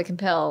almost want to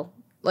compel,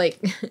 like,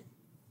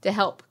 to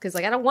help because,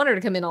 like, I don't want her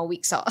to come in all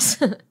weak sauce.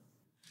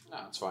 No,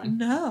 it's fine.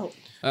 No.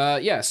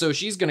 Yeah, so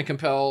she's gonna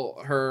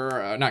compel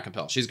her not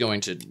compel, she's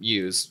going to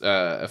use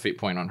a fate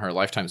point on her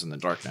lifetimes in the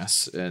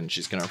darkness, and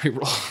she's gonna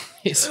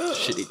reroll these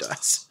shitty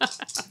dice.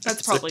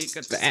 That's probably a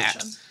good bad.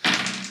 decision.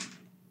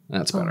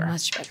 That's better.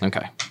 much better.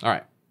 Okay.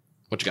 Alright.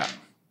 What you got?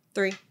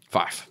 3.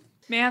 5.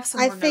 May I have some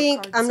I more note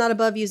think cards? I'm not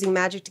above using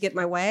magic to get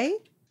my way.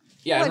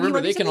 Yeah, What, and you remember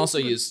wanna they do can something? also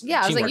use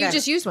Yeah, I was like, teamwork. you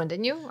just used one,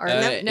 didn't you? Or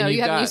and no, you've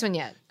you haven't got- used one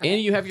yet.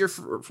 And you have your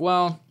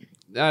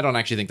I don't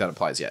actually think that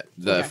applies yet.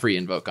 The free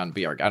invoke on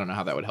BR. I don't know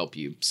how that would help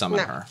you summon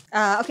her.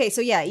 Okay,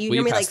 so yeah, you Will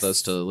hear you me pass like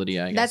those to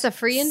Lydia? I guess? That's a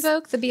free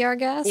invoke, the BR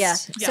guest? yeah.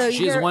 So She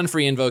you has hear, one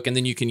free invoke, and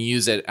then you can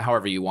use it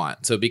however you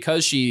want. So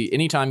because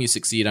anytime you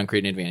succeed on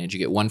creating advantage, you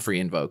get one free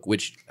invoke,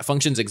 which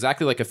functions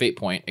exactly like a fate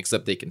point,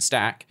 except they can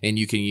stack, and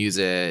you can use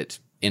it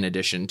in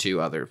addition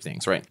to other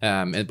things, right?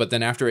 But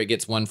then after it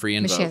gets one free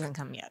But invoke, she hasn't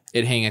come yet.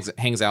 it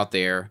hangs out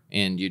there,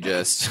 and you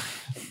just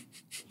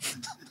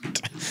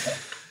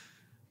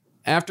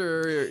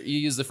after you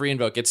use the free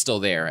invoke, it's still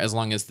there as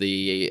long as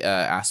the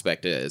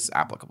aspect is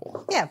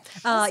applicable. yeah,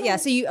 yeah.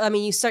 So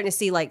you starting to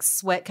see like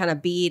sweat kind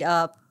of bead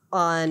up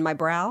on my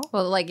brow.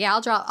 Well, like, yeah,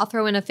 I'll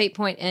throw in a fate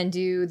point and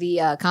do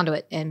the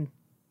conduit and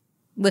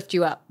lift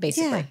you up,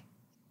 basically. Yeah.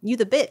 You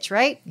the bitch,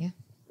 right? Yeah.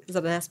 Is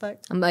that an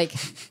aspect? I'm like,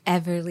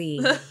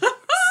 Everly.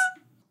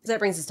 So that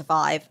brings us to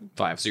 5.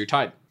 5, so you're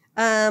tied.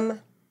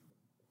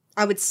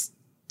 I would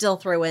still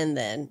throw in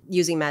then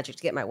using magic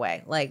to get my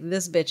way. Like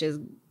this bitch is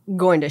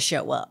going to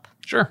show up.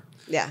 Sure.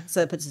 Yeah,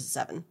 so it puts us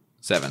at 7.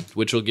 7,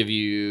 which will give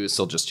you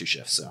still just 2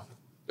 shifts. So,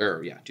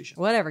 2 shifts.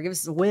 Whatever, give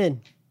us a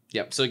win.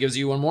 Yep. So it gives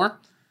you one more.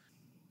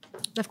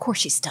 Of course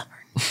she's stubborn.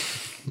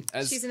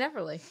 As She's an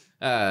Everly.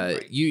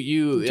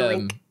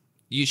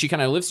 she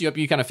kind of lifts you up.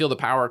 You kind of feel the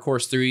power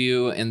course through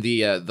you, and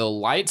the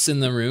lights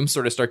in the room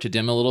sort of start to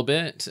dim a little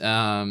bit.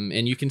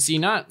 And you can see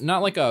not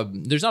like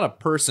there's not a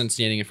person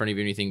standing in front of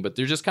you or anything, but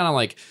there's just kind of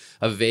like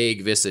a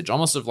vague visage,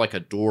 almost of like a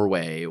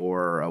doorway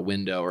or a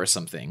window or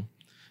something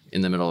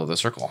in the middle of the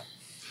circle.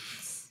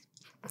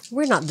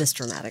 We're not this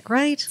dramatic,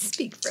 right?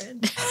 Speak,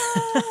 friend.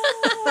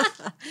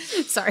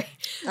 Sorry.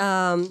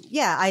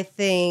 Yeah, I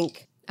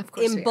think Of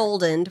course we are.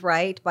 emboldened,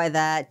 right, by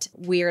that,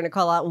 we're going to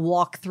call out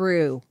walk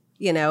through,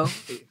 you know.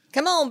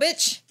 Come on,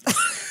 bitch.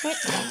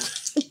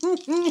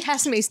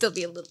 Cass may still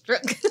be a little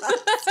drunk.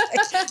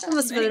 That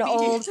must have been an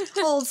old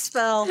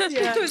spell.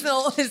 It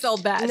was his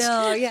old batch.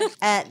 No, yeah.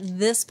 At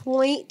this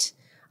point,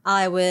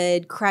 I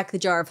would crack the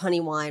jar of honey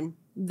wine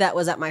that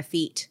was at my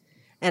feet,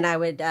 and I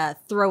would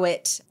throw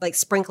it, like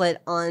sprinkle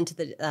it onto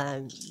the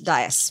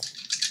dais.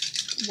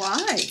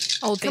 Why?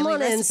 Old Come family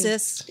on in,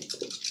 recipe.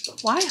 sis.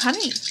 Why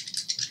honey?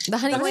 The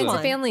honey wine's a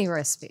wine. family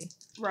recipe.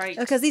 Right.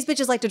 Because these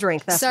bitches like to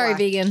drink. That's Sorry, why.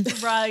 vegan.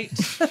 Right.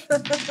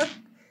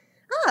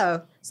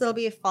 Oh, so it'll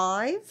be a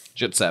 5.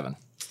 Shit, 7.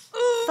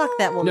 Fuck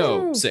that woman.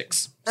 No,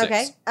 6.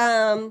 Okay.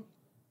 Fuck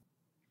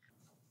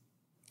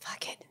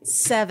it.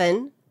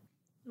 7.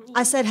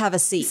 I said have a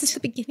Is this seat. the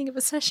beginning of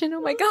a session?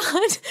 Oh my god.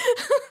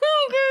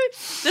 Okay.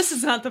 This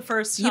is not the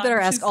first time. You better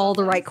ask she's all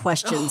the done right this.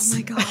 questions. Oh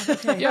my god.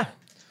 Okay. Yeah.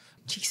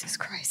 Jesus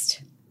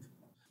Christ.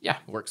 Yeah,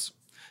 it works.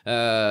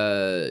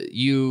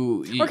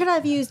 You Or could I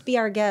have used be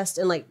our guest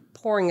and like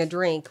pouring a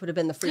drink would have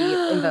been the free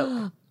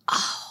invoke?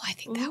 Oh, I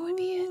think that would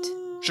be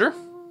it. sure.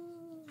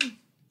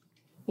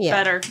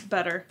 Yeah.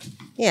 Better.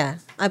 Yeah.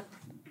 I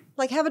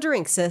like have a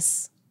drink,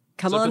 sis.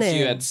 Come So it on puts in.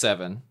 you at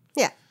 7.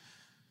 Yeah.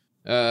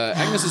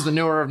 Agnes is the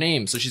knower of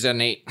names, so she's at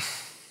an 8.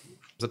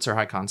 That's her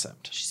high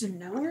concept. She's a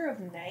knower of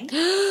name.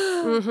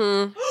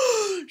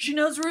 Mm-hmm. She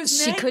knows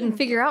Ruth's She name. couldn't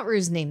figure out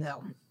Rue's name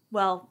though.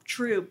 Well,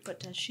 true, but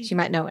does she? She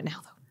might know it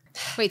now though.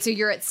 Wait, so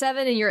you're at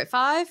 7 and you're at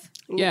 5?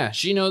 Yeah,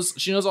 she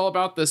knows all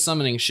about this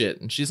summoning shit,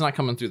 and she's not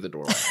coming through the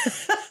doorway.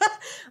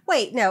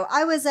 Wait, no,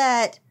 I was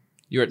at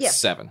You're at Yeah.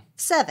 7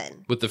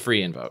 7. with the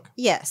free invoke.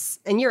 Yes,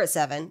 and you're at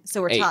 7,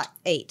 so we're 8. taught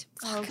 8.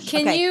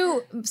 Can Okay.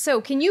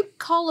 you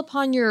call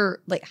upon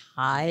your like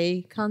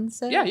high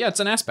concept? Yeah, it's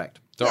an aspect.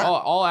 They're Yeah.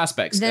 all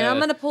aspects. Then I'm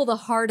gonna pull the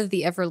heart of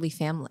the Everly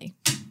family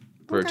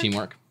for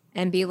teamwork.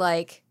 and be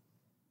like,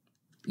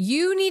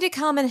 you need to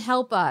come and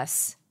help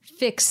us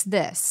fix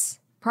this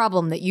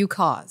problem that you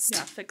caused.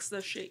 Yeah, fix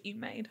the shit you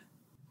made.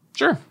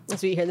 Sure.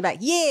 That's what you hear in the back.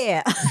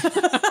 Yeah.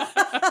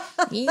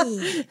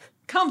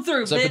 Come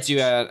through, So that bitch. puts you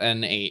at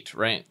an 8,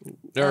 right?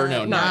 Or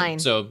no, 9. 9.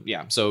 So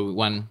yeah, so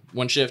one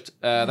shift.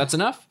 That's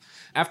enough.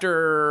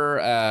 After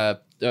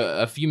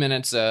a few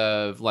minutes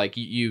of like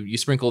you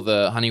sprinkle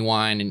the honey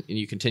wine and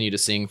you continue to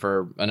sing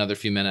for another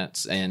few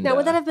minutes. And Now,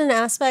 would that have been an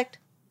aspect?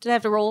 Did I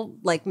have to roll,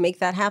 like, make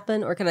that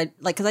happen? Or can I,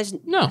 like, because I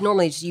just No.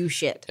 normally just use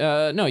shit.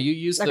 no, you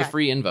use the Okay.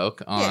 free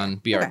invoke on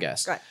Be Our Okay.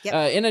 Guest. Right.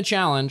 Yep. In a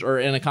challenge or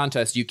in a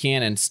contest, you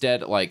can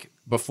instead, like,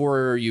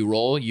 before you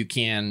roll, you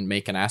can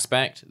make an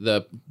aspect.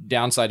 The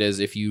downside is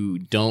if you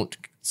don't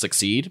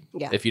succeed,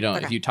 Yeah. if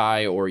you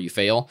tie or you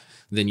fail,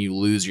 then you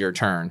lose your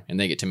turn and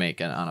they get to make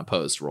an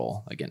unopposed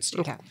roll against you.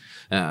 Okay.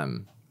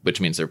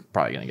 Which means they're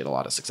probably going to get a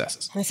lot of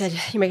successes. I said,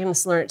 you're making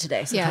us learn it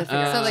today. So Yeah. try to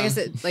figure it out. So like I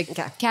said, like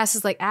Okay. Cass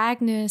is like,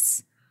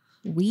 Agnes,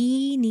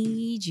 we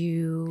need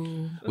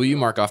you. Will you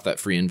mark off that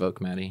free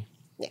invoke, Maddie?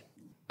 Yeah.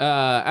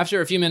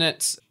 After a few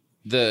minutes,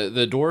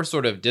 the door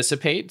sort of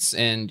dissipates,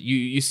 and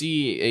you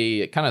see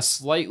a kind of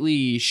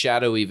slightly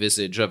shadowy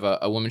visage of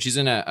a woman. She's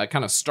in a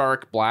kind of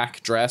stark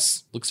black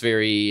dress. Looks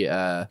very,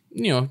 kind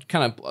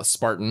of a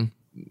Spartan.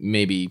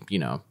 Maybe,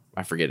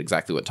 I forget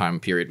exactly what time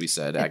period we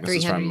said Like Agnes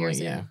is 300 from. years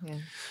yeah. ago. Yeah.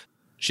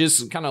 She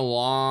has kind of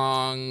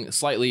long,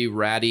 slightly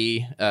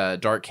ratty,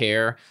 dark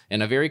hair,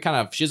 and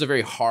she has a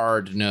very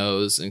hard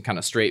nose and kind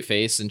of straight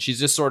face. And she's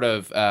just sort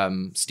of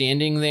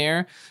standing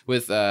there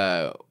with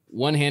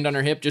one hand on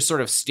her hip, just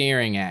sort of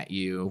staring at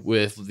you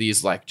with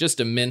these like just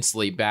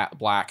immensely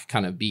black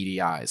kind of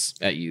beady eyes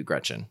at you,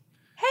 Gretchen.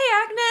 Hey,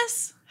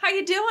 Agnes, how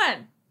you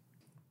doing?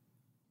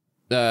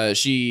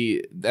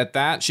 She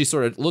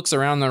sort of looks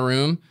around the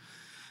room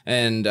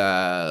and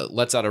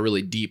lets out a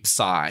really deep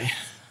sigh.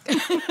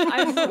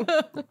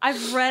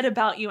 I've read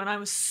about you and I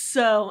was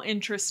so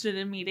interested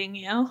in meeting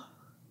you.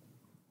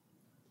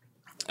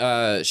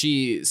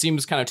 She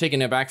seems kind of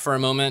taken aback for a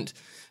moment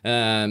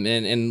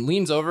and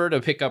leans over to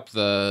pick up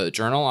the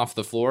journal off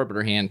the floor, but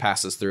her hand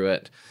passes through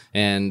it.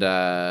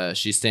 And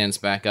she stands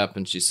back up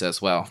and she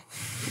says, well.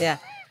 Yeah.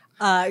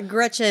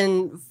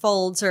 Gretchen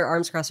folds her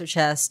arms across her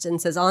chest and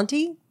says,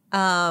 Auntie,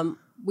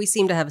 we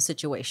seem to have a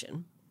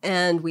situation,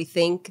 and we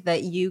think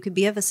that you could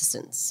be of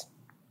assistance.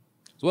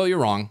 Well, you're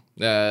wrong.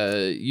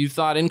 You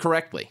thought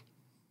incorrectly.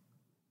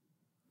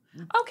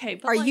 Okay,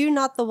 but Are you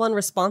not the one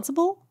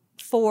responsible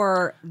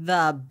for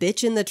the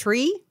bitch in the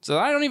tree? So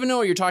I don't even know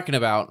what you're talking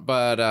about,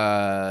 but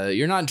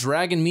you're not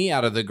dragging me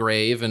out of the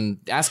grave and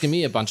asking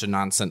me a bunch of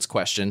nonsense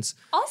questions.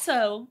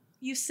 Also,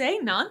 you say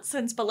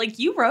nonsense, but like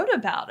you wrote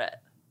about it.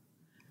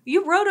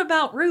 You wrote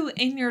about Rue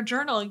in your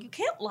journal. You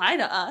can't lie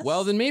to us.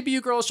 Well, then maybe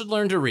you girls should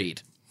learn to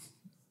read.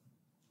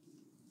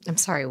 I'm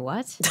sorry,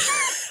 what?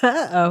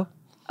 Uh-oh.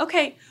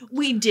 Okay,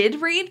 we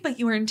did read, but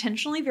you were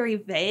intentionally very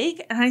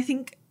vague, and I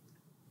think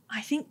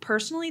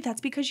personally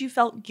that's because you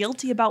felt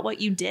guilty about what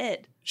you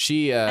did.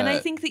 And I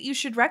think that you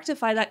should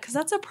rectify that because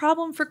that's a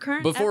problem for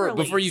current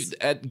before you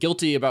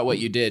guilty about what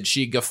you did,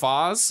 she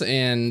guffaws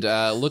and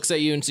looks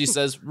at you and she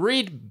says,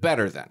 "Read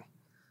better then."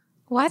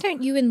 Why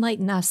don't you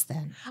enlighten us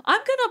then?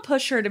 I'm gonna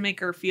push her to make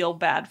her feel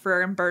bad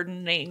for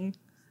burdening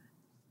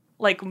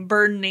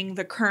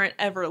the current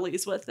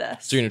Everleys with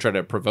this. So you're gonna try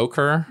to provoke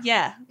her?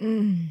 Yeah.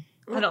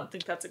 I don't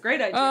think that's a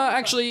great idea.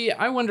 Actually,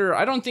 I wonder.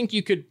 I don't think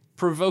you could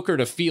provoke her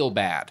to feel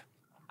bad.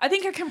 I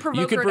think I can provoke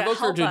her. You could provoke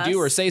her to do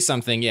or say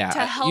something. Yeah, to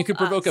help you could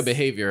provoke us. a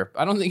behavior.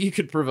 I don't think you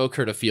could provoke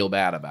her to feel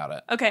bad about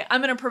it. Okay,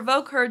 I'm going to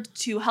provoke her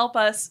to help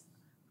us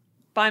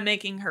by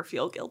making her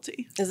feel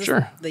guilty. Is this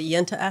Sure. the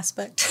Yenta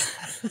aspect?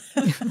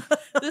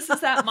 This is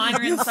that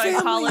minor in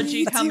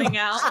psychology coming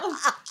out.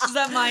 This is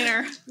that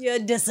minor. Your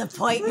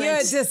disappointment. You're a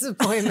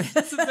disappointment.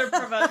 This is their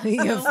provoke.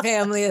 Your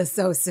family is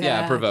so sad.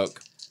 Yeah,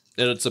 provoke.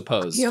 It's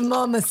opposed. Your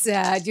mama's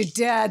sad. Your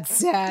dad's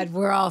sad.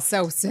 We're all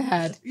so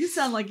sad. You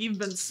sound like you've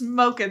been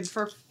smoking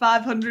for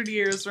 500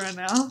 years right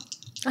now.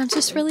 I'm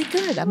just really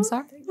good. I'm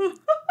sorry.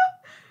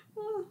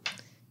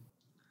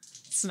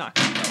 It's not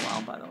going to go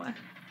well, by the way.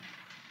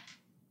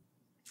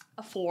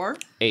 A 4?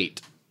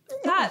 8.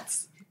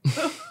 That's...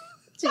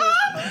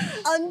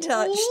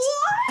 Untouched.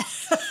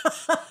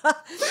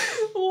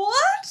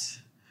 What?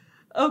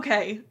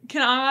 Okay,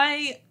 can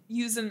I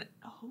use an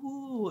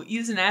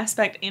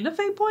aspect and a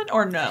fate point,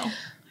 or no?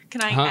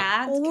 Can I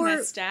add? Can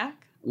I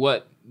stack?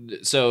 What?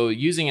 So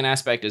using an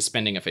aspect is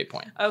spending a fate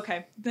point.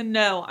 Okay, then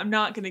no, I'm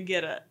not gonna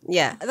get it.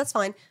 Yeah, that's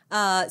fine. So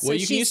well,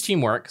 you can use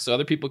teamwork, so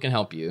other people can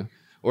help you,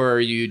 or are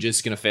you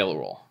just gonna fail a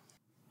roll?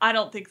 I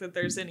don't think that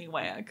there's any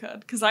way I could,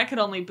 because I could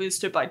only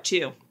boost it by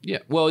 2. Yeah.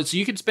 Well, so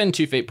you could spend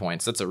 2 fate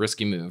points. That's a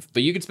risky move,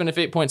 but you could spend a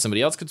fate point.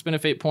 Somebody else could spend a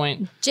fate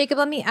point. Jacob,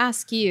 let me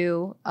ask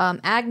you,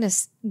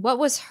 Agnes, what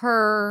was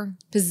her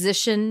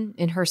position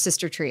in her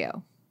sister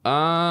trio?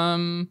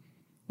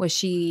 Was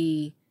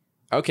she...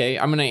 Okay,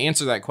 I'm going to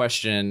answer that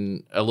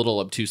question a little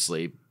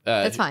obtusely.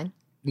 That's fine.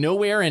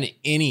 Nowhere in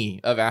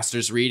any of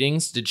Aster's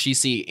readings did she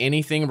see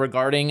anything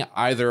regarding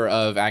either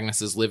of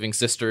Agnes's living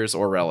sisters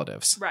or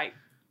relatives. Right.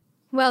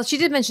 Well, she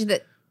did mention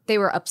that they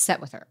were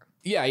upset with her.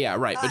 Yeah,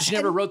 right. But she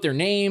never wrote their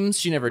names.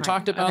 She never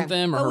talked about okay.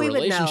 them or But her we would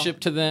know. relationship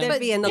to them. There'd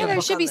be another there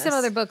book should on be some this.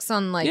 other books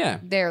on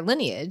their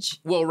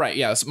lineage. Well, right.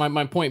 Yeah. So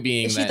my point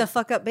being Is she that the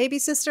fuck up baby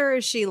sister? Or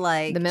is she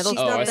like The middle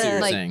she's Oh, not I see what the-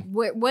 you're like saying.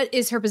 what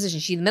is her position?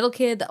 Is she the middle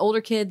kid, the older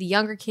kid, the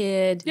younger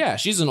kid? yeah,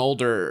 she was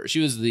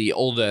the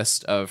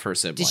oldest of her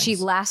siblings. Did she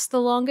last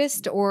the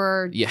longest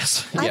or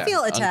Yes. I Yeah,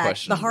 feel attacked. The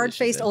unquestionably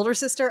hard-faced she did. older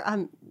sister.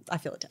 I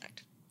feel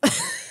attacked.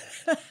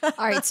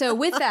 All right, so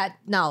with that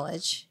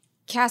knowledge,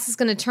 Cass is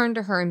going to turn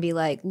to her and be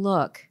like,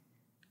 "Look,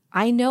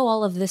 I know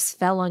all of this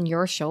fell on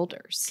your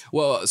shoulders."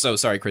 Well, so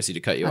sorry, Chrissy, to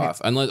cut you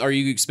off. Unless, are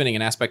you spending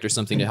an aspect or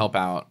something to help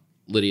out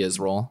Lydia's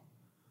role?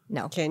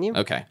 No. Can you?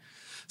 Okay.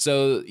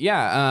 So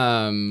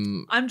yeah,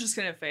 I'm just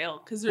gonna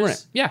fail because We're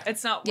there's in- yeah.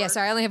 it's not. Yeah, worth-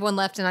 sorry, I only have one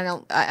left, and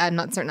I'm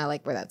not certain I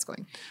like where that's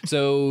going.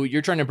 So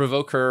you're trying to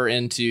provoke her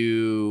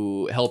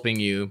into helping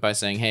you by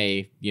saying,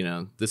 "Hey,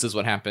 this is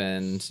what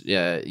happened.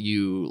 Yeah,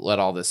 you let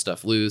all this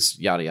stuff loose.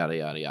 Yada yada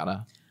yada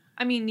yada."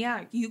 I mean,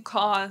 yeah, you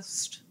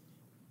caused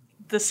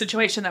the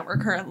situation that we're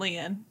currently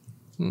in,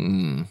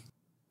 Hmm.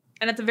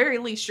 and at the very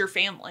least, your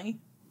family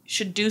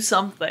should do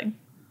something.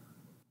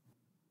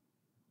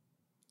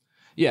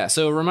 Yeah.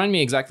 So remind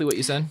me exactly what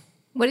you said.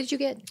 What did you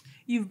get?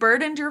 You've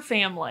burdened your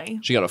family.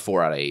 She got a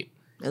 4 out of 8.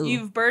 Ooh.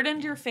 You've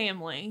burdened your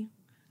family.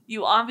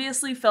 You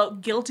obviously felt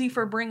guilty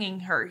for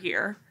bringing her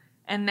here.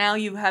 and now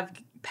you have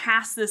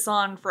passed this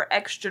on for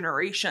X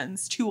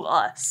generations to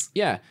us.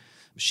 Yeah.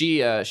 She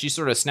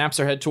sort of snaps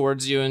her head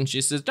towards you and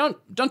she says, don't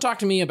talk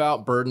to me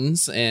about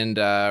burdens and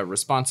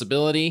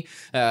responsibility,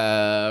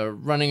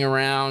 running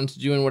around,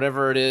 doing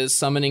whatever it is,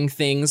 summoning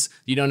things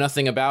you know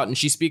nothing about. And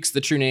she speaks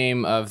the true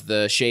name of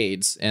the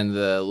shades and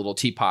the little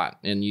teapot,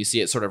 and you see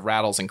it sort of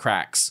rattles and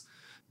cracks.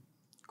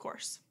 Of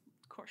course.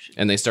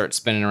 And they start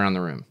spinning around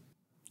the room.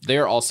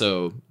 They're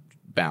also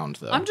bound,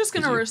 though. I'm just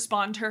going to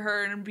respond to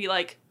her and be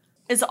like,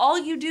 is all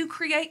you do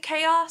create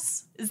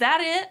chaos? Is that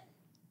it?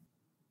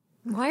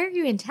 Why are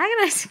you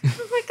antagonizing?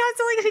 Oh my god,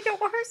 it's only gonna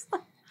get worse.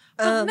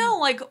 But no,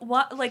 like,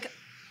 what? Like,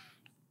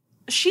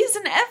 she's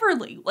an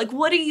Everly. Like,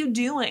 what are you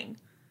doing?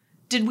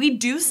 Did we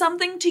do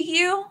something to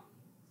you?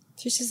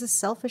 She's just a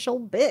selfish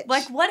old bitch.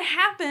 Like, what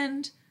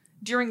happened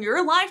during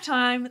your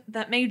lifetime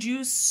that made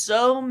you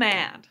so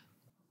mad?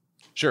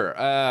 Sure.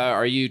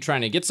 Are you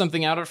trying to get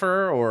something out of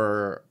her,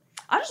 or?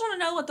 I just want to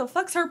know what the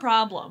fuck's her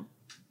problem.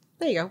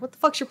 There you go. What the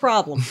fuck's your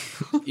problem?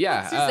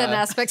 Yeah. Is that an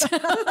aspect?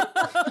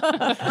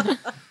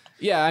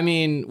 Yeah, I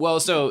mean, well,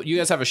 so you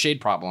guys have a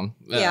shade problem.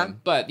 Yeah.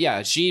 But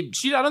yeah, she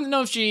I don't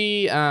know if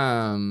she,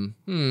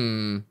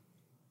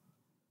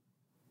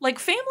 Like,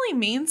 family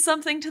means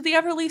something to the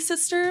Everly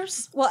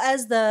sisters. Well,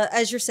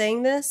 as you're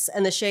saying this,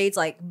 and the shades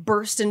like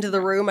burst into the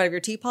room out of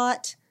your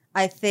teapot,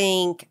 I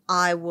think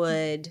I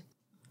would,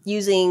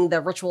 using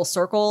the ritual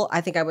circle,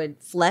 I think I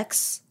would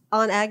flex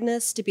on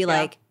Agnes to be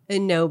like,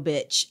 no,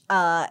 bitch,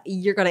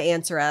 you're gonna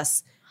answer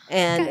us,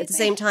 and at the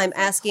same time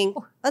asking,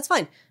 that's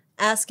fine,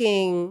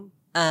 asking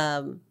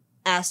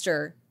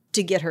Aster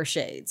to get her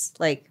shades.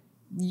 Like,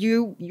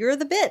 you're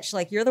the bitch.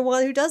 Like, you're the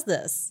one who does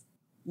this.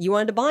 You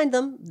wanted to bind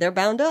them. They're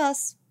bound to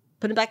us.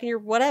 Put them back in your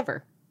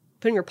whatever.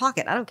 Put in your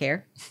pocket. I don't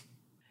care.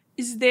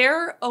 Is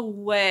there a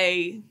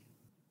way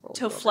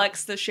to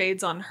flex the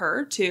shades on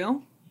her,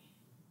 too?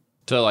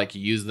 to like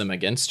use them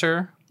against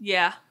her.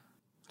 Yeah.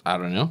 I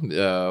don't know.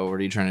 What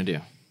are you trying to do?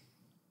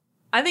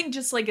 I think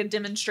just like a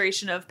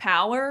demonstration of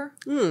power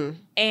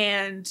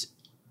and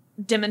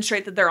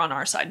demonstrate that they're on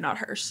our side, not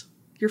hers.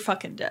 You're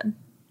fucking dead.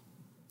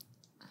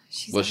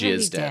 She's Well, she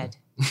already is dead.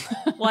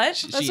 What?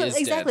 She That's what, is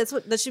exactly. dead.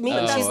 That's what she means.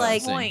 Oh, She's I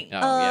like, see. point. Oh,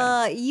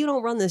 yeah. you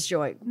don't run this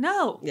joint.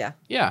 No. Yeah.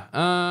 Yeah.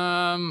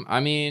 I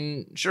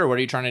mean, sure. What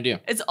are you trying to do?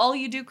 It's all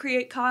you do,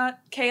 create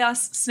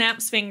chaos,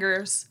 snaps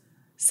fingers,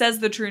 says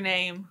the true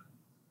name,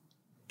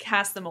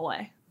 cast them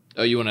away.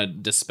 Oh, you want to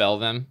dispel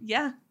them?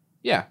 Yeah.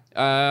 Yeah.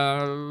 I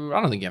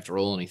don't think you have to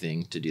roll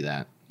anything to do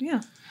that.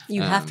 Yeah.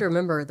 You have to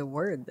remember the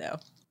word, though.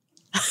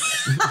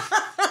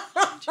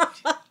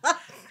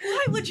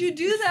 Why would you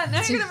do that?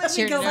 Now you're going to make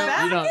me go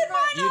back You don't. in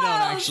my You don't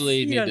notes.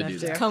 actually need don't to have do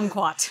to. that.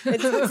 Kumquat.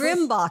 It's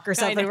Grimbach or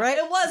something, right?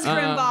 It was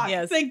Grimbach.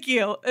 Yes. Thank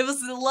you. It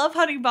was the Love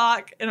Honey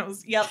Bach, and it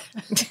was, yep.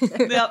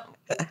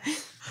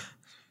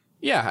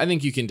 Yeah, I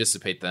think you can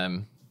dissipate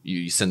them.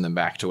 You send them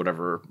back to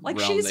whatever. Like,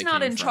 realm she's they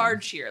not came in from.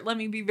 charge here. Let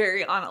me be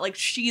very honest. Like,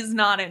 she's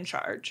not in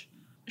charge.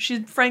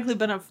 She's frankly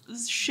been a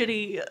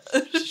shitty,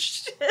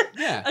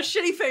 Yeah. a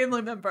shitty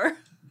family member.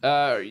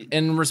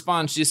 In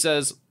response, she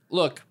says,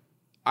 "Look,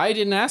 I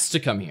didn't ask to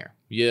come here.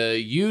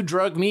 You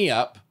drug me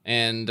up,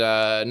 and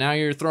now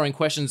you're throwing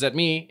questions at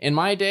me. In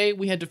my day,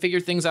 we had to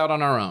figure things out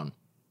on our own."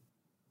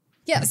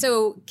 Yeah,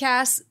 so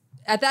Cass,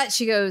 at that,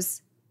 she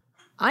goes,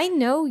 I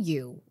know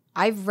you.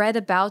 I've read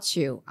about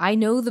you. I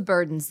know the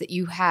burdens that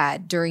you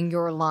had during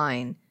your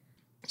line.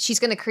 She's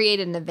going to create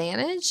an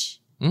advantage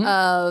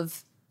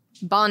of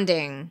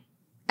bonding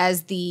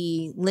as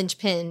the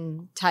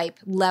linchpin type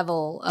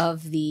level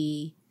of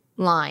the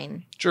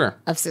line Sure.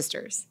 of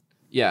sisters.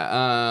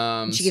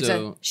 Yeah. She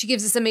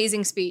gives this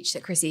amazing speech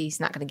that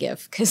Chrissy's not going to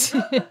give because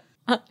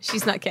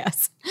she's not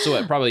Cass. So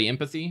what? Probably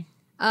empathy.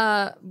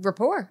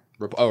 Rapport.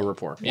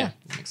 Rapport. Yeah,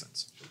 that makes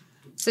sense.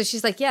 So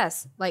she's like,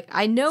 yes, like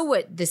I know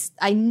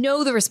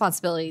the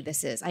responsibility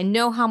this is. I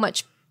know how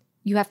much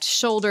you have to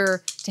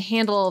shoulder to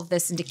handle all of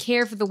this and to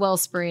care for the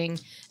wellspring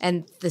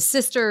and the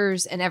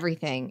sisters and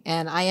everything.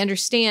 And I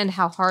understand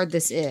how hard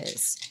this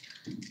is.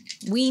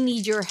 We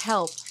need your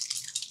help.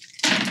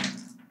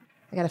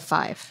 I got a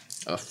 5.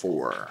 A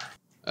 4.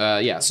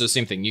 Yeah. So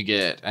same thing. You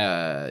get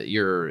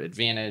your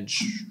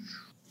advantage.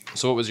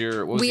 So what was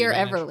your? What was We the are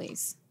advantage?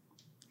 Everleys.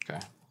 Okay.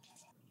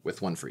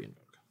 With 1 free invoke.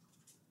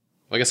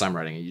 Well, I guess I'm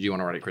writing it. Do you want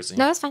to write it, Chrissy?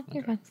 No, that's fine.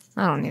 You're fine.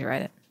 I don't need to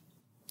write it.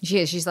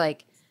 She's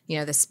like,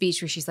 the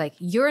speech where she's like,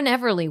 you're an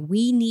Everly.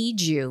 We need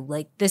you.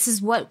 Like, this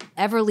is what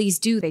Everlys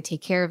do. They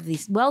take care of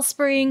these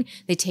wellspring.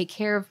 They take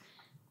care of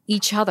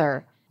each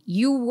other.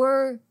 You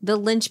were the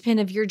linchpin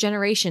of your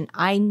generation.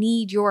 I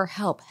need your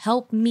help.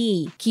 Help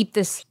me keep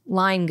this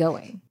line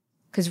going.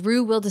 Because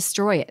Rue will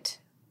destroy it.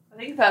 I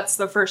think that's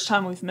the first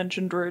time we've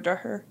mentioned Rue to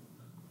her.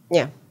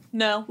 Yeah.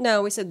 No.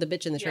 No, we said the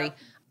bitch in the tree. Yeah.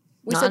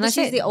 We No, said and I that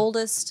she's said- the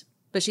oldest,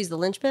 but she's the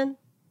linchpin.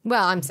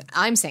 Well,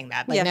 I'm saying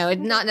that. Like, Yeah. no,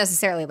 not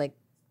necessarily like,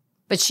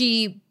 but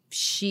she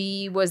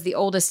was the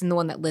oldest and the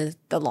one that lived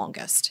the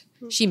longest.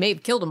 She may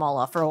have killed them all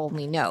off for all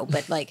we know,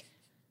 but like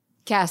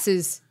Cass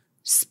is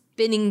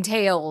spinning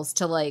tails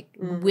to like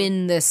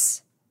win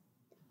this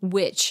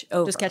witch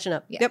over. Just catching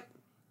up. Yeah. Yep.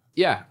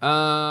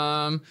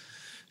 Yeah.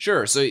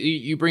 Sure. So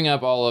you bring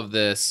up all of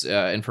this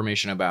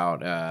information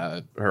about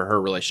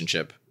her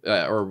relationship,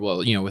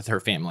 with her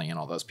family and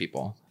all those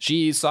people.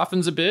 She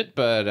softens a bit,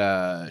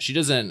 but she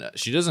doesn't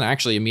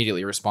actually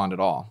immediately respond at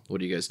all. What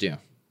do you guys do?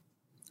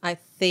 I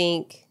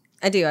think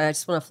I do. I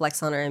just want to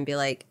flex on her and be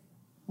like,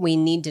 we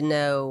need to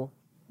know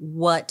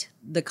what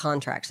the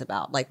contract's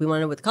about. Like, we want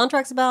to know what the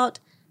contract's about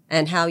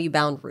and how you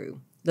bound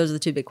Rue. Those are the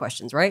two big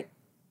questions, right?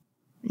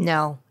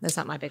 No, that's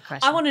not my big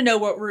question. I want to know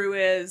what Rue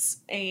is,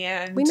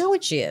 and We know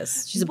what she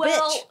is. She's a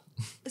bitch.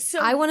 So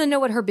I want to know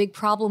what her big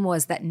problem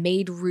was that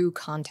made Rue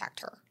contact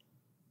her.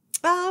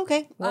 Oh,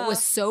 okay. What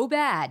was so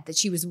bad that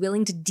she was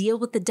willing to deal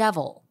with the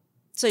devil?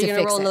 So to you're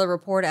going to fix roll it? another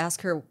report,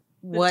 ask her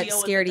what deal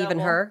with scared the even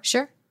devil. her?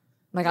 Sure.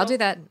 Like, I'll do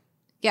that.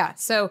 Yeah.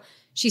 So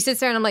she sits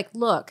there and I'm like,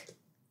 look,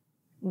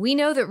 we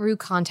know that Rue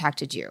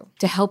contacted you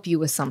to help you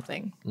with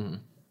something.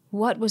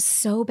 What was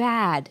so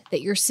bad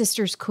that your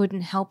sisters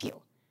couldn't help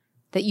you?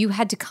 That you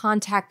had to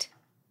contact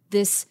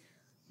this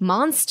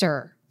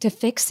monster to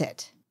fix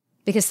it?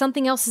 Because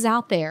something else is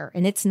out there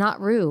and it's not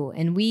Rue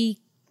and we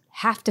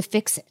have to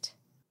fix it.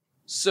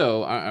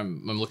 So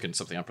I'm looking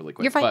something up really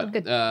quick. You're fine.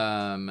 But, Good.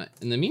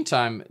 in the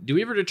meantime, do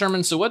we ever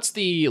determine? So what's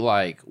the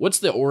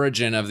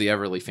origin of the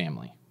Everly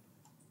family?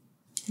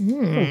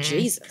 Oh,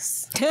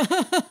 Jesus.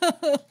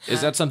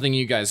 Is that something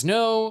you guys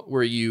know?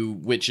 Were you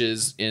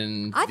witches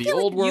in I the feel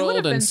like old you would world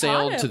have been and taught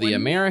sailed it, to the wouldn't you?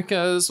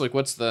 Americas? Like,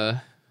 what's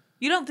the?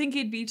 you don't think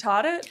he'd be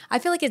taught it? I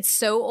feel like it's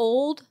so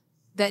old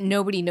that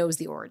nobody knows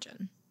the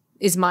origin,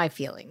 is my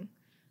feeling.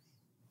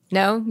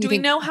 No? You Do we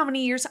think- know how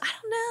many years? I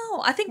don't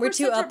know. I think We're we're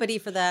too such uppity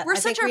for that. we're I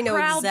think such a we know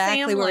proud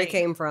exactly where it family.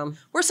 came from.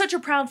 We're such a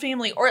proud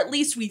family, or at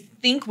least we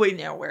think we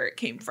know where it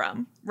came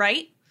from,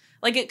 right?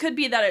 Like, it could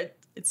be that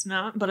it's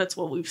not, but it's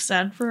what we've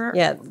said for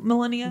Yeah.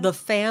 millennia. The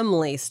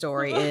family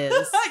story is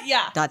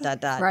yeah. ...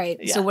 Right.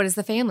 Yeah. So what is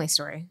the family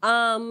story?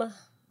 Arkansas,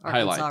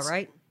 Highlights.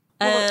 right?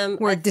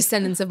 We're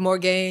descendants of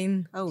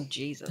Morgaine. Oh,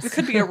 Jesus. It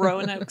could be a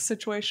Roanoke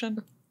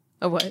situation.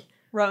 A what?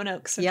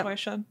 Roanoke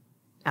situation.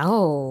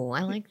 Oh,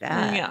 I like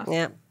that. Yeah.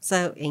 Yeah.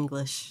 So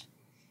English.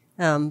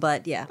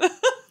 But yeah.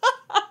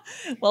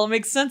 Well, it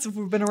makes sense if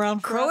we've been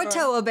around forever.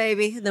 Croatoa,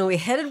 baby. Then we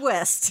headed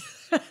west.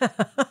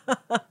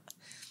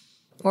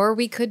 Or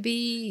we could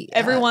be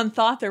Everyone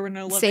thought there were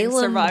no living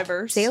Salem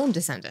survivors. Salem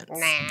descendants.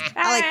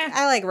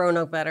 I like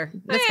Roanoke better.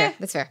 That's fair.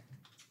 That's fair.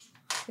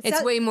 It's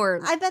that- way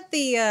more. I bet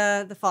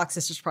the Fox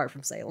sisters are probably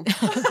from Salem.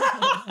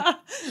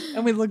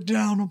 And we look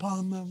down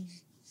upon them.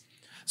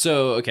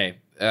 So okay.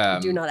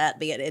 Do not at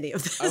me at any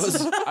of this. I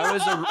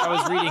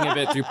was reading a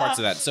bit through parts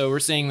of that. So we're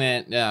saying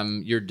that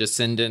you're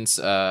descendants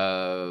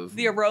of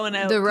The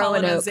Roanoke, The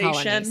Roanoke colonization.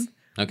 colonies.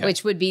 okay.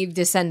 Which would be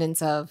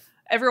descendants of.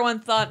 Everyone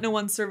thought no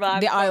one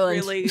survived. The but island.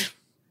 Really,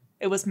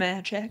 it was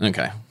magic.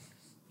 Okay.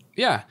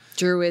 Yeah.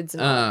 Druids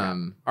and all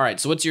that. All right.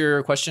 So what's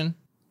your question?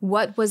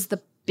 What was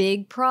the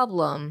big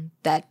problem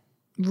that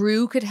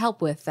Rue could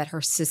help with that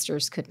her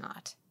sisters could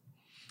not?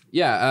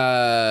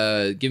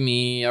 Yeah. Give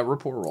me a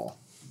rapport roll.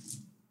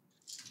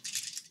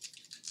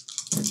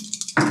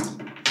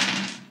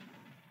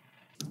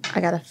 I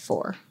got a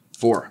 4.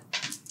 4.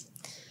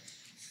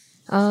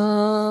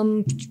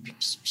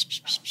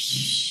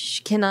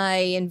 Can I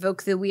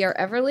invoke the We Are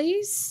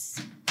Everlys?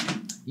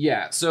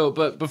 Yeah. So,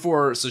 but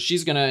before, so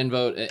she's gonna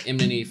invoke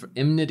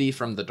enmity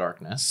from the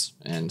darkness,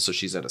 and so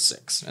she's at a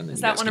 6. And then Is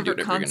you that guys one can of do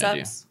her whatever you're gonna do.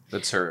 concepts?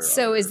 That's her.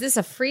 So is this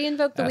a free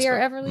invoke the We Are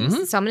aspect.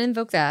 Everlys? So I'm going to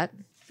invoke that.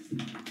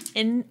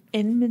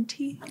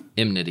 Enmity.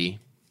 enmity?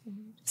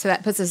 So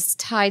that puts us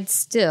tied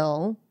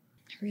still.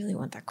 I really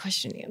want that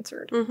question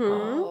answered.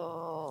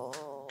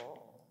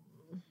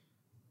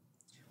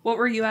 What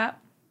were you at?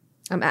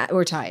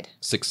 We're tied.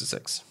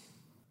 6-6.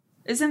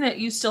 Isn't it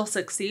you still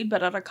succeed,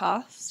 but at a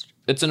cost?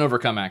 It's an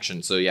overcome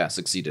action, so yeah,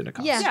 succeed at a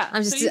cost. Yeah, Yeah,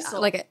 I'm so just you still-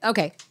 like,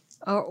 okay.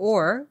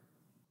 or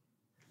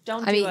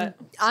Don't I do mean, it.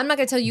 I'm not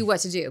going to tell you what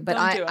to do, but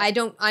Don't do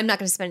it. I'm not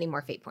going to spend any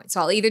more fate points.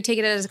 So I'll either take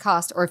it as a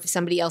cost or if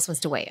somebody else wants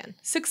to weigh in.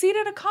 Succeed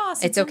at a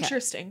cost. It's It's okay.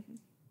 interesting.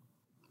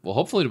 Well,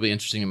 hopefully it'll be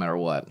interesting no matter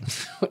what.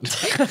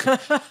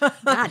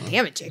 God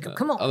damn it, Jacob.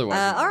 Come on.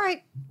 Otherwise, all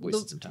right.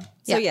 wasted some time.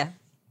 So yeah.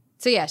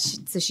 So yeah,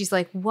 so she's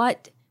like,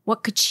 what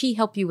could she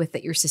help you with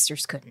that your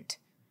sisters couldn't?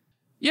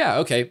 Yeah.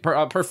 Okay.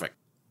 Perfect.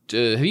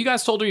 Have you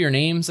guys told her your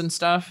names and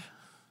stuff?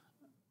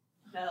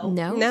 No.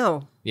 No.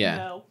 No. Yeah.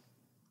 No.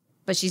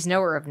 But she's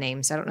knower of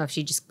names. I don't know if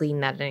she just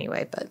gleaned that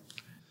anyway, but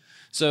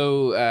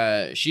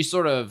So she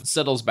sort of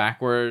settles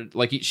backward,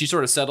 like she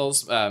sort of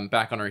settles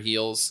back on her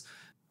heels.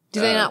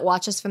 do they not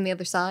watch us from the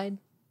other side?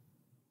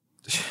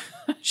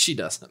 She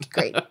doesn't.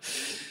 Great.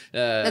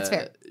 That's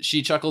fair.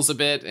 She chuckles a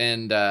bit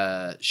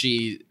and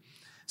she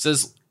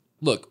says,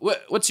 "Look,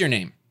 what's your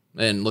name?"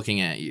 And looking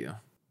at you.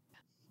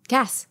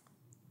 Cass.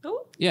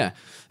 Oh. Yeah.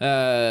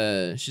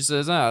 She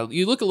says,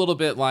 you look a little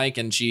bit like,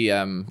 and she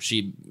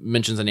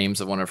mentions the names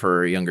of one of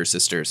her younger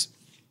sisters.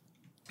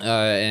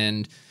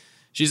 And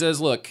she says,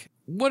 look,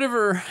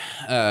 whatever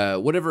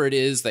it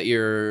is that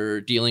you're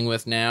dealing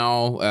with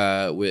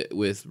now,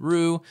 with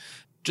Rue,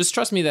 just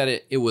trust me that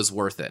it was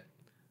worth it.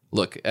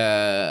 look,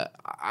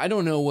 I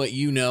don't know what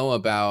you know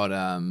about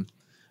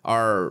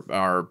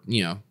our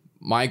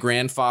my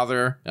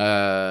grandfather,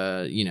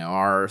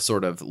 our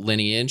sort of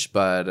lineage,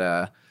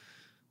 but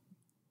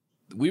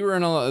we were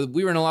in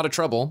a lot of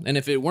trouble, and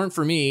if it weren't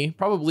for me,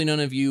 probably none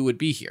of you would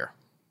be here.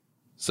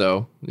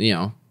 So,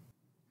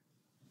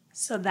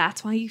 So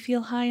that's why you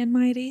feel high and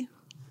mighty?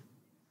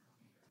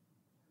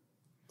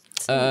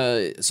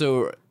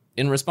 So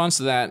in response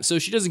to that, so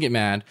she doesn't get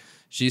mad.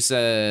 She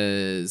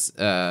says,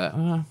 We're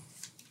trying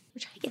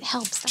to get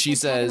help. Stop she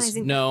says,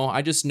 antagonizing. no,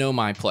 I just know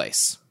my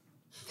place.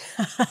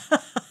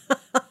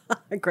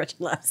 Gretchen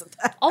laughs at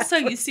that. Also,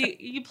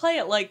 you play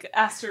it like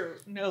Aster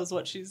knows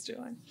what she's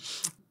doing.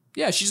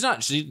 Yeah, she's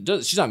not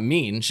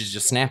mean. She's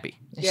just snappy.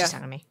 She's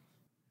talking to me.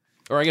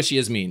 Or I guess she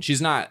is mean.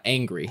 She's not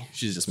angry.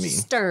 She's just mean.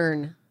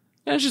 Stern.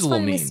 Yeah, she's a little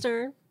Finally mean.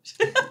 stern.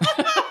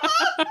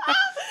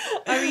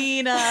 I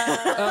mean,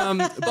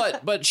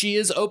 But she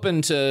is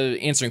open to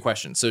answering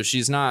questions. So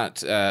she's not,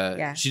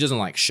 she doesn't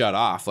like shut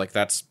off. Like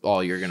that's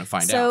all you're going to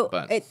find out.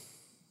 But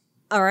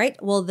all right.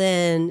 Well,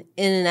 then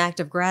in an act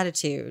of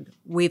gratitude,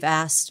 we've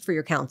asked for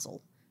your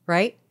counsel,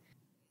 right?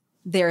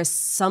 There's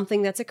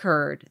something that's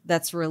occurred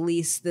that's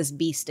released this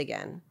beast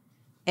again.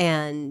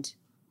 And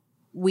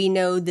we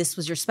know this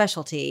was your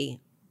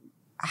specialty.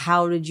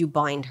 How did you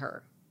bind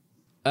her?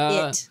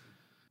 It.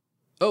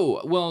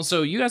 Oh, well,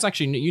 so you guys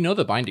actually, you know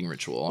the binding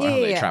ritual or how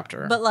they trapped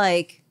her. But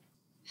like,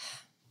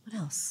 what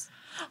else?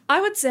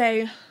 I would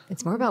say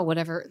It's more about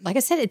whatever. Like I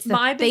said, it's the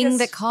My thing biggest-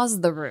 that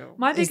caused the room.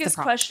 my is the biggest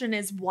problem. question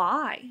is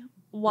why?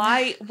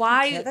 Why?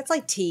 Yeah, that's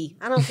like tea.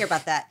 I don't care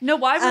about that. No,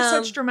 why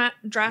were such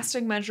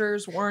drastic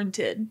measures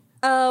warranted?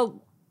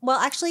 Well,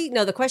 actually,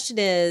 no. The question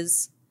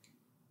is,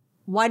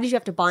 why did you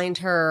have to bind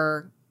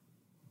her?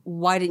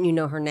 Why didn't you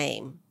know her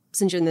name?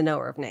 Since you're in the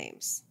knower of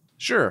names.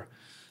 Sure.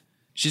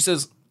 She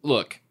says,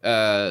 look,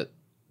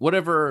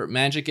 whatever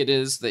magic it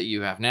is that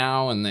you have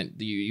now and that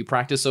you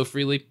practice so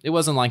freely, it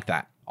wasn't like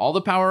that. All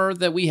the power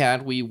that we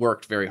had, we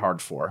worked very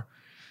hard for.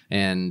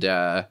 And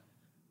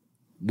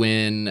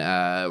when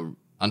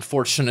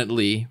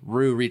unfortunately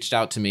Rue reached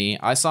out to me,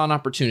 I saw an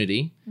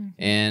opportunity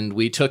and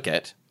we took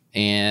it.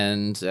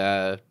 And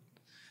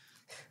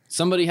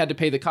somebody had to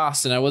pay the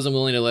cost, and I wasn't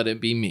willing to let it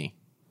be me.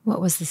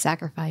 What was the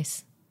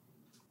sacrifice?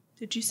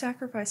 Did you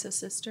sacrifice a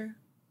sister?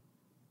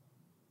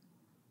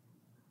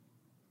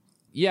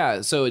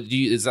 Yeah, so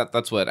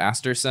that's what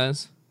Aster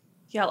says?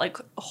 Yeah, like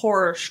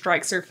horror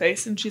strikes her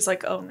face, and she's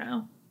like, "Oh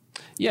no!"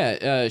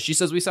 Yeah, she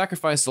says we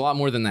sacrificed a lot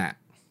more than that.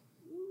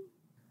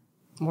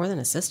 More than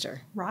a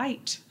sister.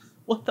 Right?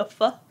 What the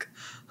fuck?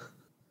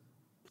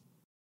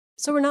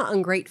 So we're not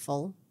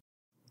ungrateful.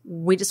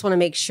 We just want to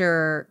make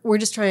sure we're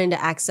just trying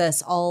to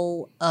access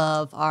all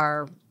of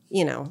our,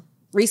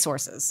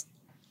 resources.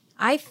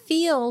 I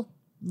feel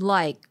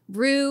like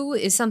Rue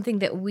is something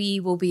that we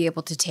will be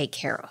able to take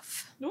care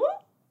of.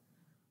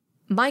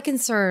 My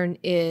concern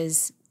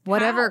is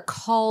whatever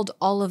called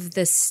all of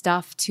this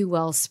stuff to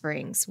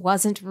Wellsprings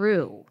wasn't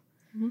Rue.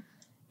 Mm-hmm.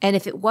 And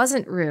if it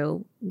wasn't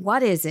Rue,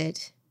 what is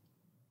it?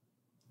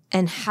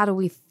 And how do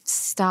we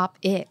stop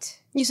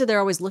it? You said they're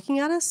always looking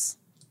at us?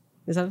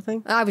 Is that a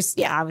thing? I was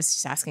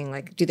just asking,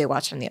 like, do they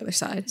watch on the other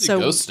side? So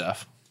ghost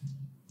stuff.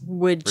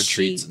 Would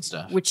Retreats she, and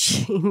stuff. Would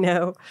she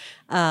know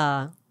Play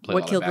a what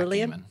lot of killed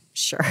Lillian? backgammon.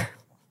 Sure.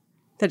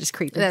 They're just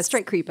creeping. That's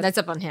straight creeping. That's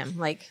up on him.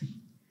 Like,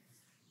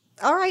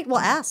 All right, well,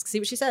 ask. See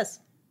what she says.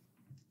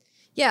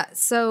 yeah.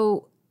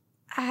 So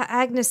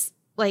Agnes,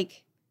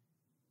 like,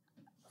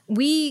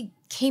 we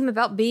came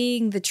about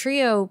being the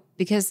trio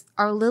because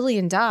our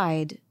Lillian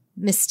died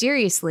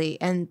mysteriously.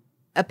 And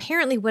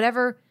apparently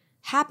whatever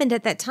happened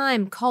at that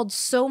time called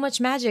so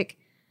much magic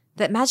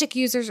that magic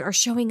users are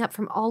showing up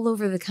from all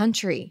over the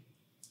country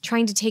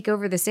trying to take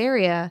over this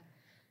area.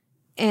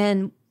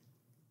 And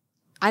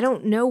I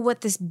don't know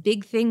what this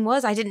big thing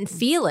was. I didn't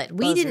feel it.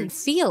 We didn't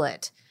feel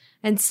it.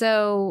 And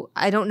so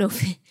I don't know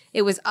if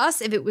it was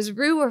us, if it was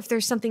Rue, or if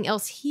there's something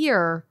else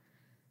here.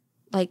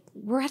 Like,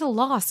 we're at a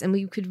loss and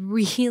we could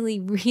really,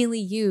 really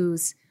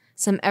use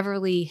some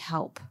Everly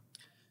help.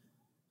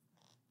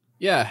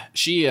 Yeah,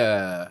 she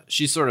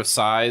sort of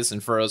sighs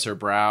and furrows her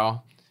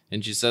brow,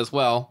 and she says,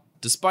 well,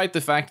 despite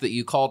the fact that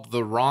you called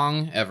the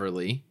wrong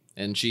Everly,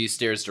 and she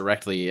stares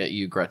directly at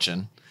you,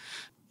 Gretchen.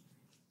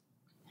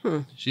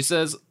 She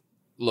says,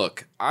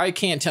 look, I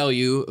can't tell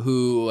you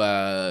who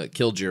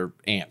killed your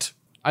aunt.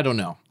 I don't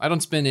know. I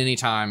don't spend any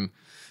time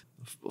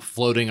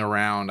floating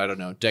around, I don't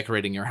know,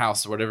 decorating your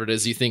house or whatever it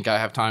is you think I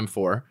have time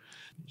for.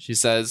 She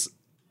says,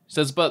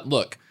 but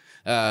look,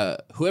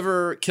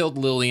 whoever killed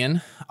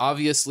Lillian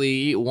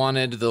obviously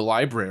wanted the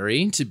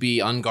library to be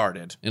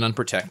unguarded and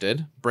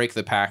unprotected, break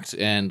the pact,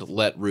 and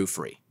let Rue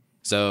free.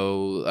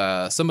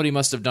 So somebody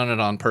must have done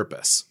it on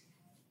purpose.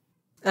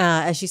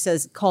 As she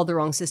says, called the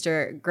wrong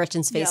sister,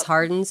 Gretchen's face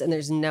hardens, and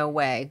there's no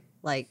way.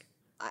 Like,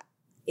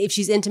 if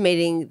she's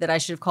intimating that I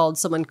should have called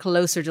someone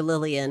closer to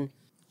Lillian,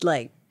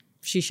 like,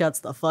 she shuts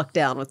the fuck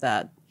down with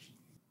that.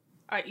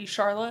 I.e.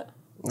 Charlotte?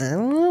 I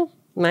don't know.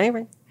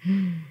 Maybe.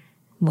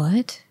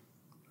 What?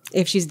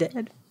 If she's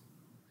dead.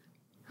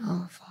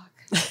 Oh,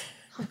 fuck.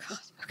 Oh,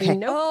 God. Okay.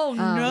 Nope. Oh, We're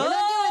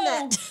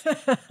not doing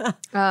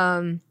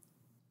that.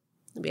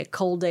 It'll be a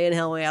cold day in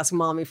hell. We ask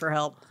mommy for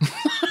help.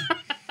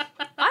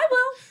 I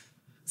will.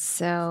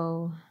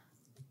 So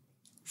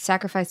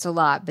sacrificed a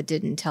lot, but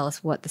didn't tell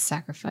us what the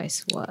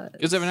sacrifice was.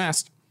 Because I haven't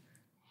asked.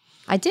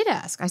 I did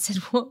ask. I said,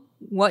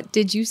 what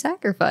did you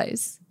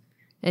sacrifice?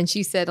 And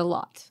she said a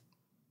lot.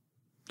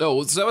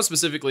 Oh, so that was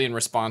specifically in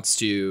response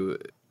to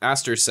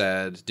Aster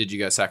said, "Did you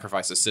guys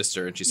sacrifice a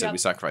sister?" And she said, Yep. "We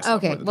sacrificed." a lot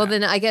Okay, more than well that."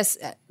 then I guess,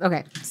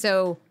 okay.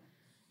 So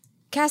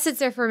Cass sits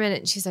there for a minute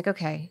and she's like,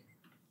 okay,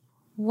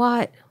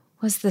 what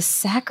was the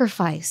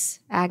sacrifice,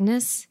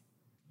 Agnes?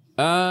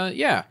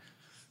 Yeah.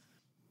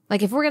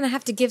 Like if we're going to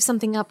have to give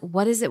something up,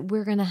 what is it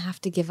we're going to have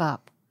to give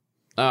up?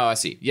 Oh, I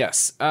see.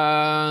 Yes.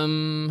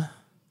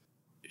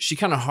 She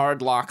kind of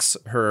hard locks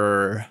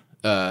her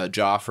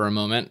jaw for a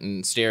moment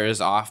and stares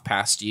off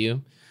past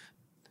you.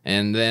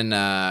 And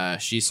then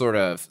she sort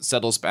of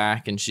settles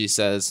back and she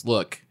says,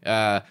 look,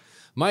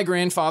 my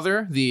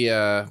grandfather,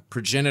 the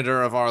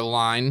progenitor of our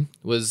line,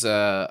 was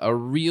a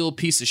real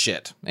piece of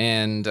shit.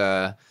 And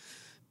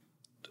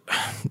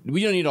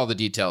we don't need all the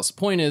details.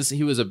 Point is,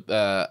 he was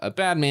a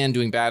bad man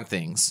doing bad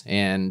things.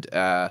 And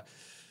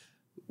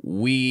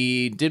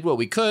we did what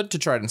we could to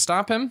try and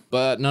stop him,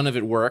 but none of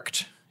it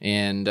worked.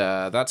 And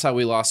that's how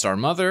we lost our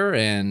mother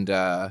and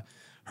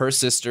her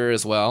sister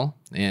as well.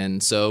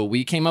 And so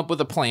we came up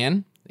with a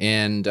plan.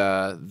 And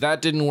that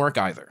didn't work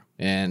either.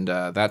 And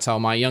that's how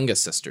my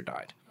youngest sister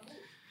died.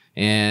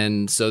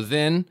 And so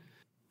then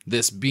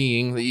this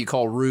being that you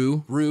call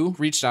Rue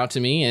reached out to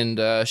me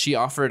and she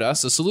offered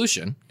us a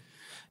solution.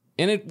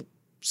 And it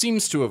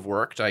seems to have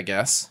worked, I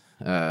guess.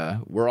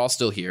 We're all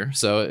still here,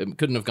 so it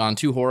couldn't have gone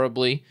too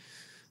horribly.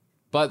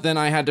 But then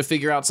I had to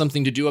figure out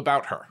something to do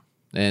about her.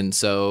 And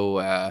so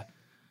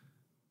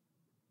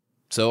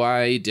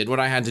I did what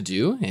I had to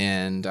do,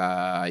 and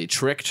I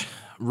tricked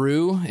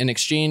Rue in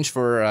exchange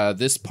for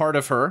this part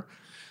of her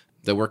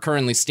that we're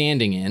currently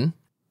standing in.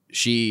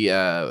 She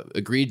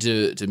agreed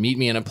to meet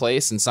me in a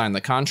place and sign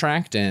the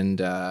contract, and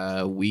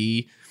well,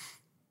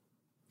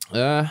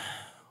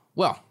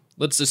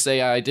 let's just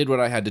say I did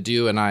what I had to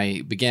do, and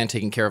I began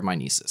taking care of my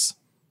nieces.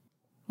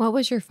 What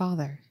was your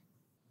father?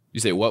 You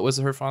say, what was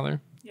her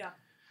father? Yeah.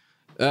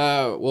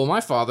 Well,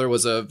 my father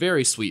was a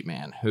very sweet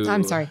man who...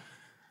 I'm sorry.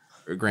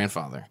 Her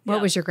grandfather. What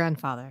Yeah. was your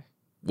grandfather?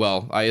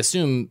 Well, I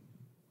assume...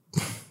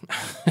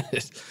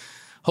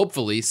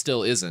 hopefully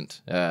still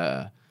isn't.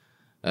 A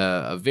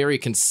very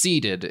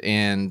conceited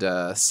and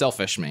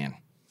selfish man.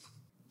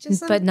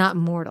 But not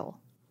mortal.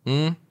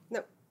 No,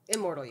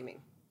 immortal, you mean?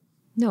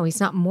 No, he's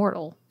not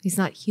mortal. He's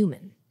not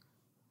human.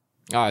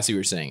 Oh, I see what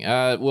you're saying.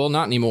 Well,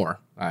 not anymore,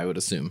 I would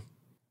assume.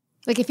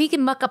 Like if he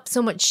can muck up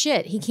so much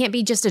shit, he can't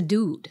be just a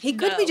dude. He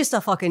could be No. just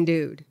a fucking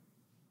dude.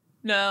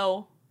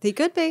 No. He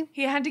could be.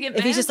 He had to get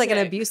If he's just like an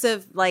magic.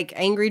 abusive, like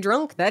angry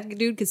drunk, that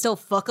dude could still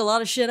fuck a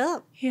lot of shit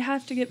up. He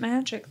had to get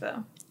magic,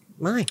 though.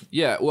 My.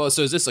 Yeah, well,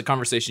 so is this a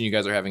conversation you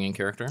guys are having in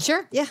character?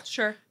 Sure. Yeah.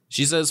 Sure.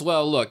 She says,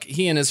 well, look,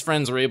 he and his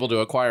friends were able to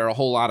acquire a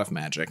whole lot of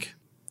magic,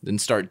 then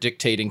start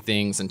dictating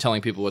things and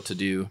telling people what to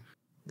do.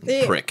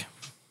 Yeah. Prick.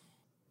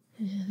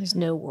 There's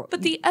no world.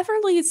 But the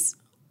Everleys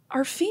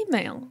are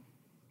female.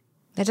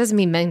 That doesn't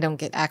mean men don't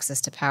get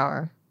access to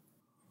power.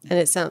 And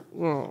it sounds.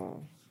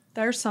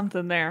 There's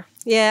something there.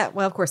 Yeah,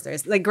 well, of course there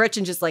is. Like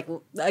Gretchen just like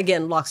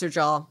again locks her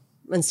jaw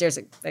and stares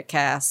at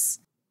Cass.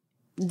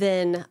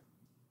 Then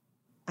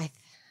I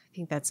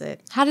think that's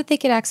it. How did they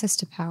get access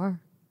to power?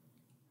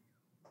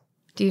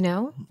 Do you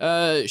know?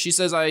 She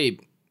says, I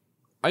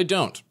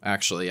don't,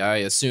 actually. I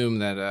assume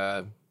that,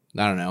 I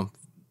don't know.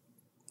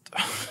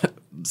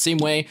 Same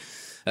way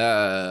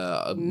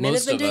Men most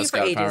have been of doing us it for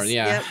got ages. power.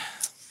 Yeah. Yep.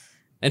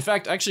 In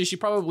fact, actually, she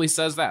probably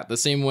says that the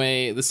same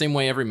way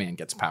every man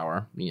gets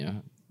power,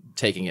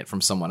 taking it from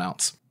someone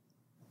else.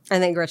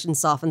 And then Gretchen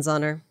softens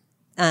on her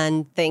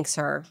and thanks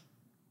her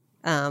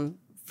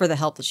for the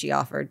help that she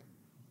offered,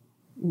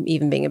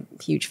 even being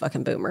a huge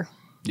fucking boomer.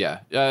 Yeah.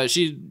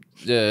 She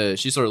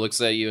sort of looks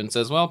at you and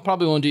says, well,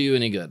 probably won't do you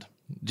any good.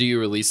 Do you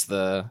release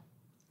the...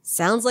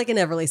 Sounds like an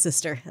Everly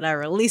sister, and I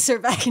release her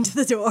back into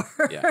the door.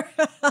 Yeah.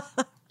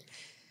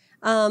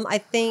 I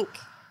think,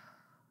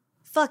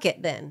 fuck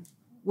it then.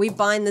 We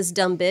bind this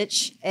dumb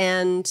bitch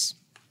and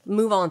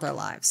move on with our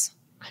lives.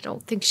 I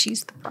don't think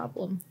she's the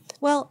problem.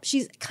 Well,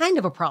 she's kind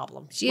of a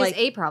problem. She Like, is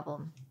a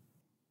problem.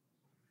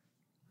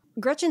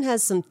 Gretchen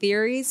has some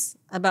theories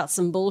about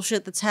some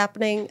bullshit that's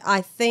happening.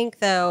 I think,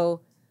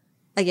 though,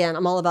 again,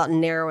 I'm all about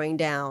narrowing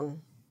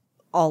down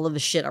all of the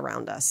shit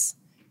around us.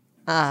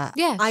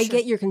 Yeah, I sure.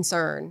 get your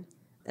concern,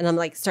 and I'm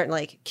like starting to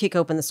like kick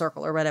open the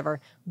circle or whatever,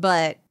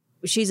 but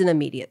she's an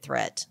immediate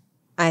threat.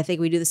 I think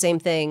we do the same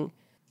thing.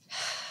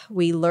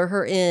 We lure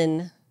her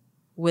in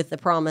with the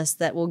promise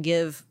that we'll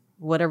give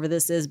whatever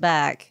this is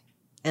back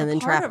and then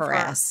part trap of her her.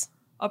 ass.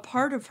 A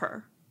part of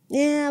her.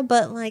 Yeah,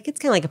 but like it's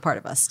kind of like a part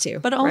of us too.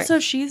 But right? also,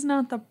 she's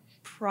not the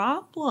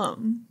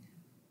problem.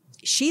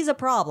 She's a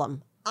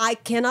problem. I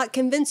cannot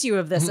convince you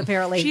of this,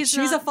 apparently. She's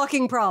She's a not-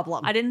 fucking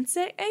problem. I didn't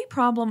say a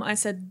problem. I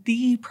said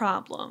the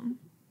problem.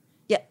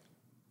 Yeah.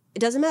 It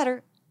doesn't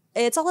matter.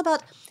 It's all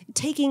about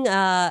taking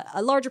a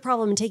larger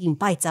problem and taking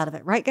bites out of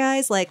it, right,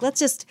 guys? Like, let's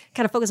just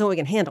kind of focus on what we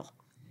can handle.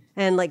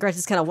 And like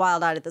Gretchen's kind of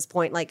wild-eyed at this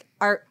point. Like,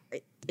 are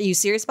you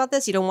serious about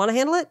this? You don't want to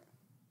handle it?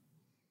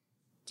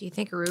 Do you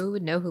think Rue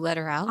would know who let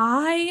her out?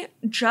 I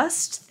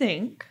just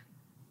think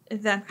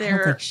that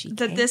think she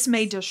that this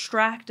may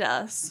distract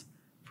us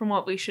from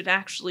what we should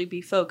actually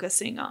be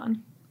focusing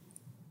on.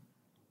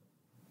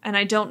 And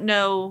I don't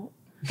know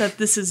that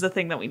this is the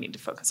thing that we need to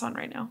focus on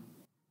right now.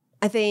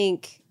 I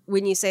think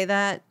when you say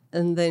that,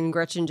 and then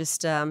Gretchen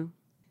just kind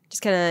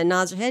of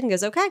nods her head and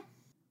goes, "Okay."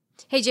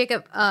 Hey,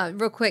 Jacob,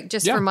 real quick,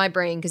 just Yeah. for my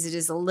brain, because it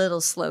is a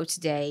little slow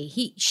today.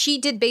 She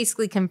did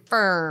basically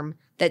confirm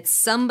that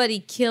somebody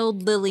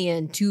killed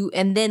Lillian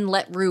and then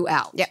let Rue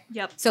out. Yeah.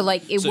 Yep. So,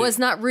 like, it So- was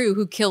not Rue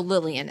who killed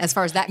Lillian as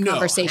far as that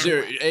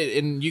conversation.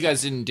 And you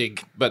guys didn't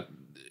dig, but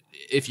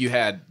if you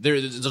had,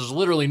 there's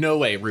literally no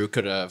way Rue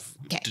could have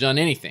done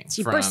anything.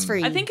 She burst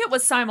free. I think it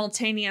was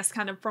simultaneous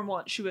kind of from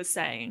what she was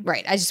saying.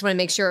 Right. I just want to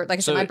make sure, like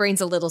I said, So my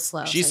brain's a little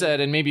slow. She so-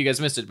 said, and maybe you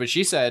guys missed it, but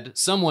she said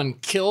someone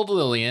killed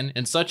Lillian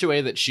in such a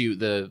way that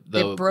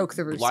They broke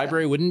the Rue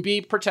library wouldn't be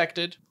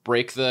protected,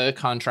 break the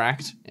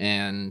contract,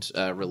 and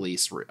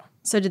release Rue.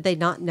 So did they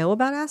not know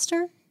about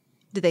Aster?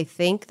 Did they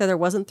think that there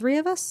wasn't 3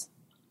 of us?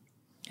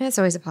 That's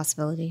always a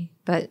possibility.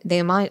 But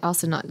they might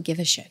also not give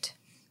a shit.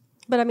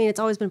 But I mean, it's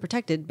always been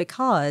protected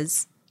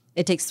because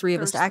it takes 3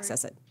 of us to First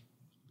access it.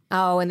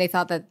 Oh, and they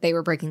thought that they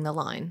were breaking the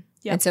line.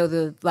 Yep. And so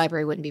the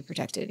library wouldn't be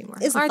protected anymore.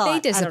 Is a Aren't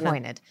thought. they I don't know.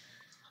 disappointed?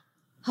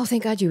 Oh,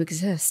 thank God you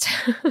exist.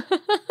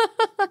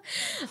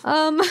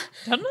 I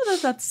don't know that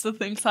that's the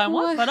thing I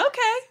want, but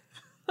okay.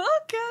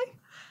 Okay.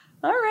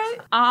 All right.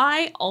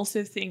 I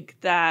also think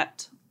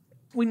that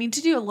we need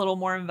to do a little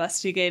more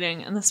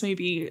investigating, and this may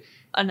be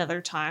another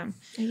time.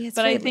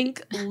 But I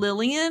think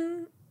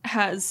Lillian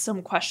has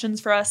some questions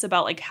for us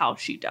about like how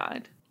she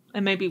died.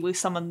 And maybe maybe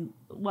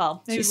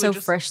She's we so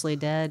just, freshly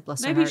dead.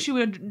 Bless her maybe heart. she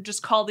would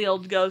just call the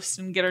old ghost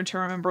and get her to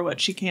remember what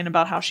she can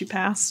about how she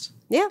passed.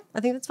 Yeah, I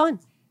think that's fine.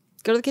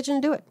 Go to the kitchen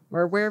and do it,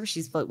 or wherever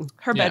she's floating.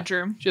 Her Yeah.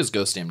 bedroom. She has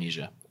ghost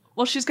amnesia.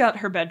 Well, she's got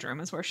her bedroom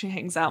is where she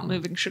hangs out,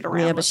 moving shit around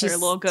Yeah, but with she's, her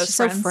little ghost she's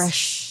so friends.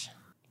 fresh.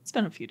 It's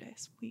been a few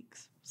days,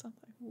 weeks, something.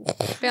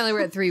 apparently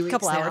we're at 3 weeks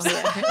Couple now.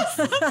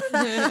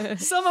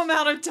 hours. Some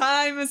amount of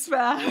time has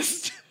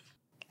passed.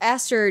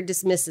 Aster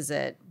dismisses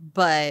it,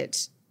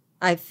 but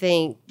I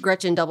think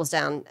Gretchen doubles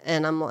down,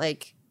 and I'm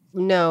like,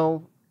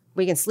 no,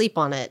 we can sleep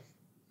on it,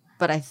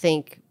 but I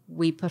think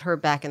we put her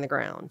back in the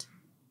ground.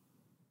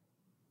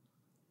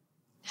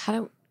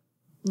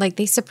 Like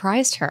they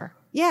surprised her.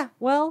 Yeah,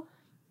 well,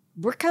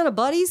 we're kind of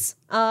buddies.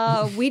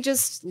 We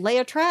just lay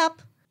a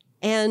trap,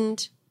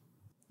 and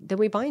then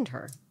we bind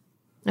her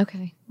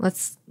Okay,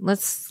 let's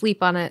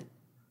sleep on it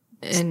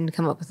and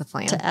come up with a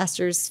plan. to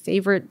Aster's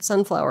favorite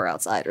sunflower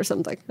outside or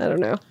something. I don't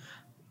know.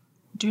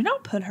 Do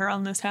not put her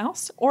on this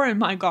house or in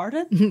my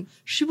garden.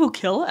 She will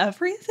kill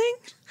everything.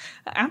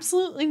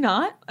 Absolutely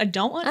not. I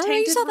don't want I don't know,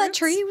 tainted you saw that roots.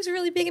 tree. It was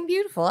really big and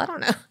beautiful. I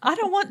don't know. I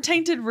don't want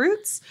tainted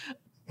roots.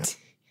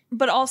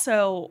 But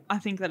also, I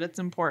think that it's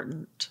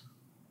important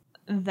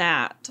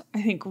that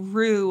I think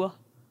Rue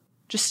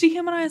just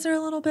dehumanize her a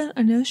little bit.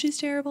 I know she's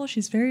terrible.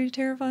 She's very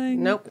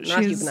terrifying. Nope,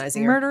 not she's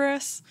humanizing her.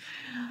 murderous.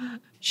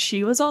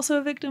 She was also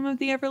a victim of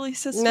the Everly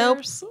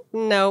Sisters.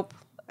 Nope,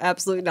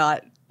 absolutely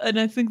not. And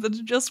I think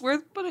that's just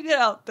worth putting it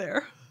out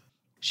there.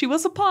 She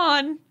was a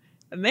pawn,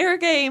 and they're a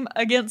game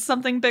against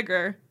something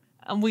bigger,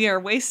 and we are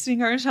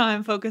wasting our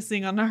time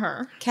focusing on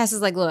her. Cass is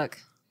like, look,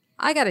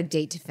 I got a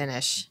date to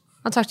finish.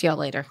 I'll talk to y'all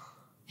later.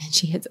 And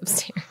she heads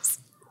upstairs.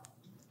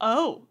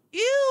 Oh,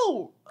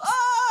 ew!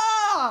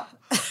 Ah!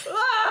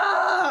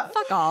 Ah!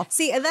 Fuck off.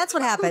 See, and that's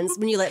what happens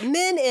when you let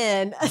men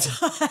in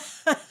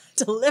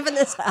to live in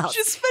this house.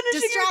 She's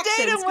finishing her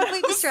date and went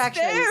complete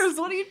distractions. upstairs.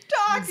 What are you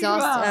talking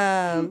Exhausted.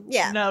 about?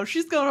 Yeah. No,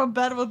 she's going to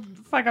bed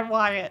with fucking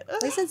Wyatt.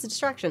 At least it's a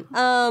distraction.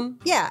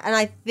 Yeah, and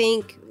I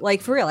think,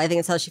 like, for real, I think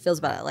it's how she feels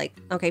about it. Like,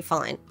 okay,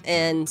 fine.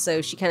 And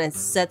so she kind of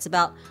sets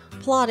about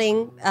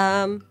plotting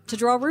to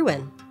draw Rue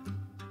in,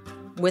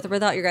 with or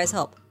without your guys'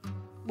 help.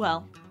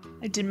 Well,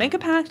 I did make a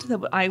pact that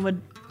I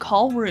would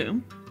call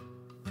Rue,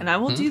 and I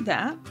will do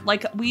that.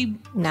 Like,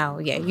 No,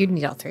 yeah, you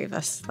need all 3 of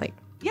us. Like,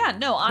 yeah,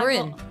 no, I We're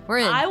will, in. We're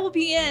in. I will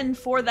be in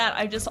for that.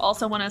 I just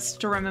also want us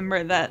to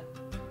remember that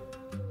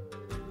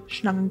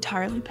she's not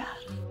entirely bad.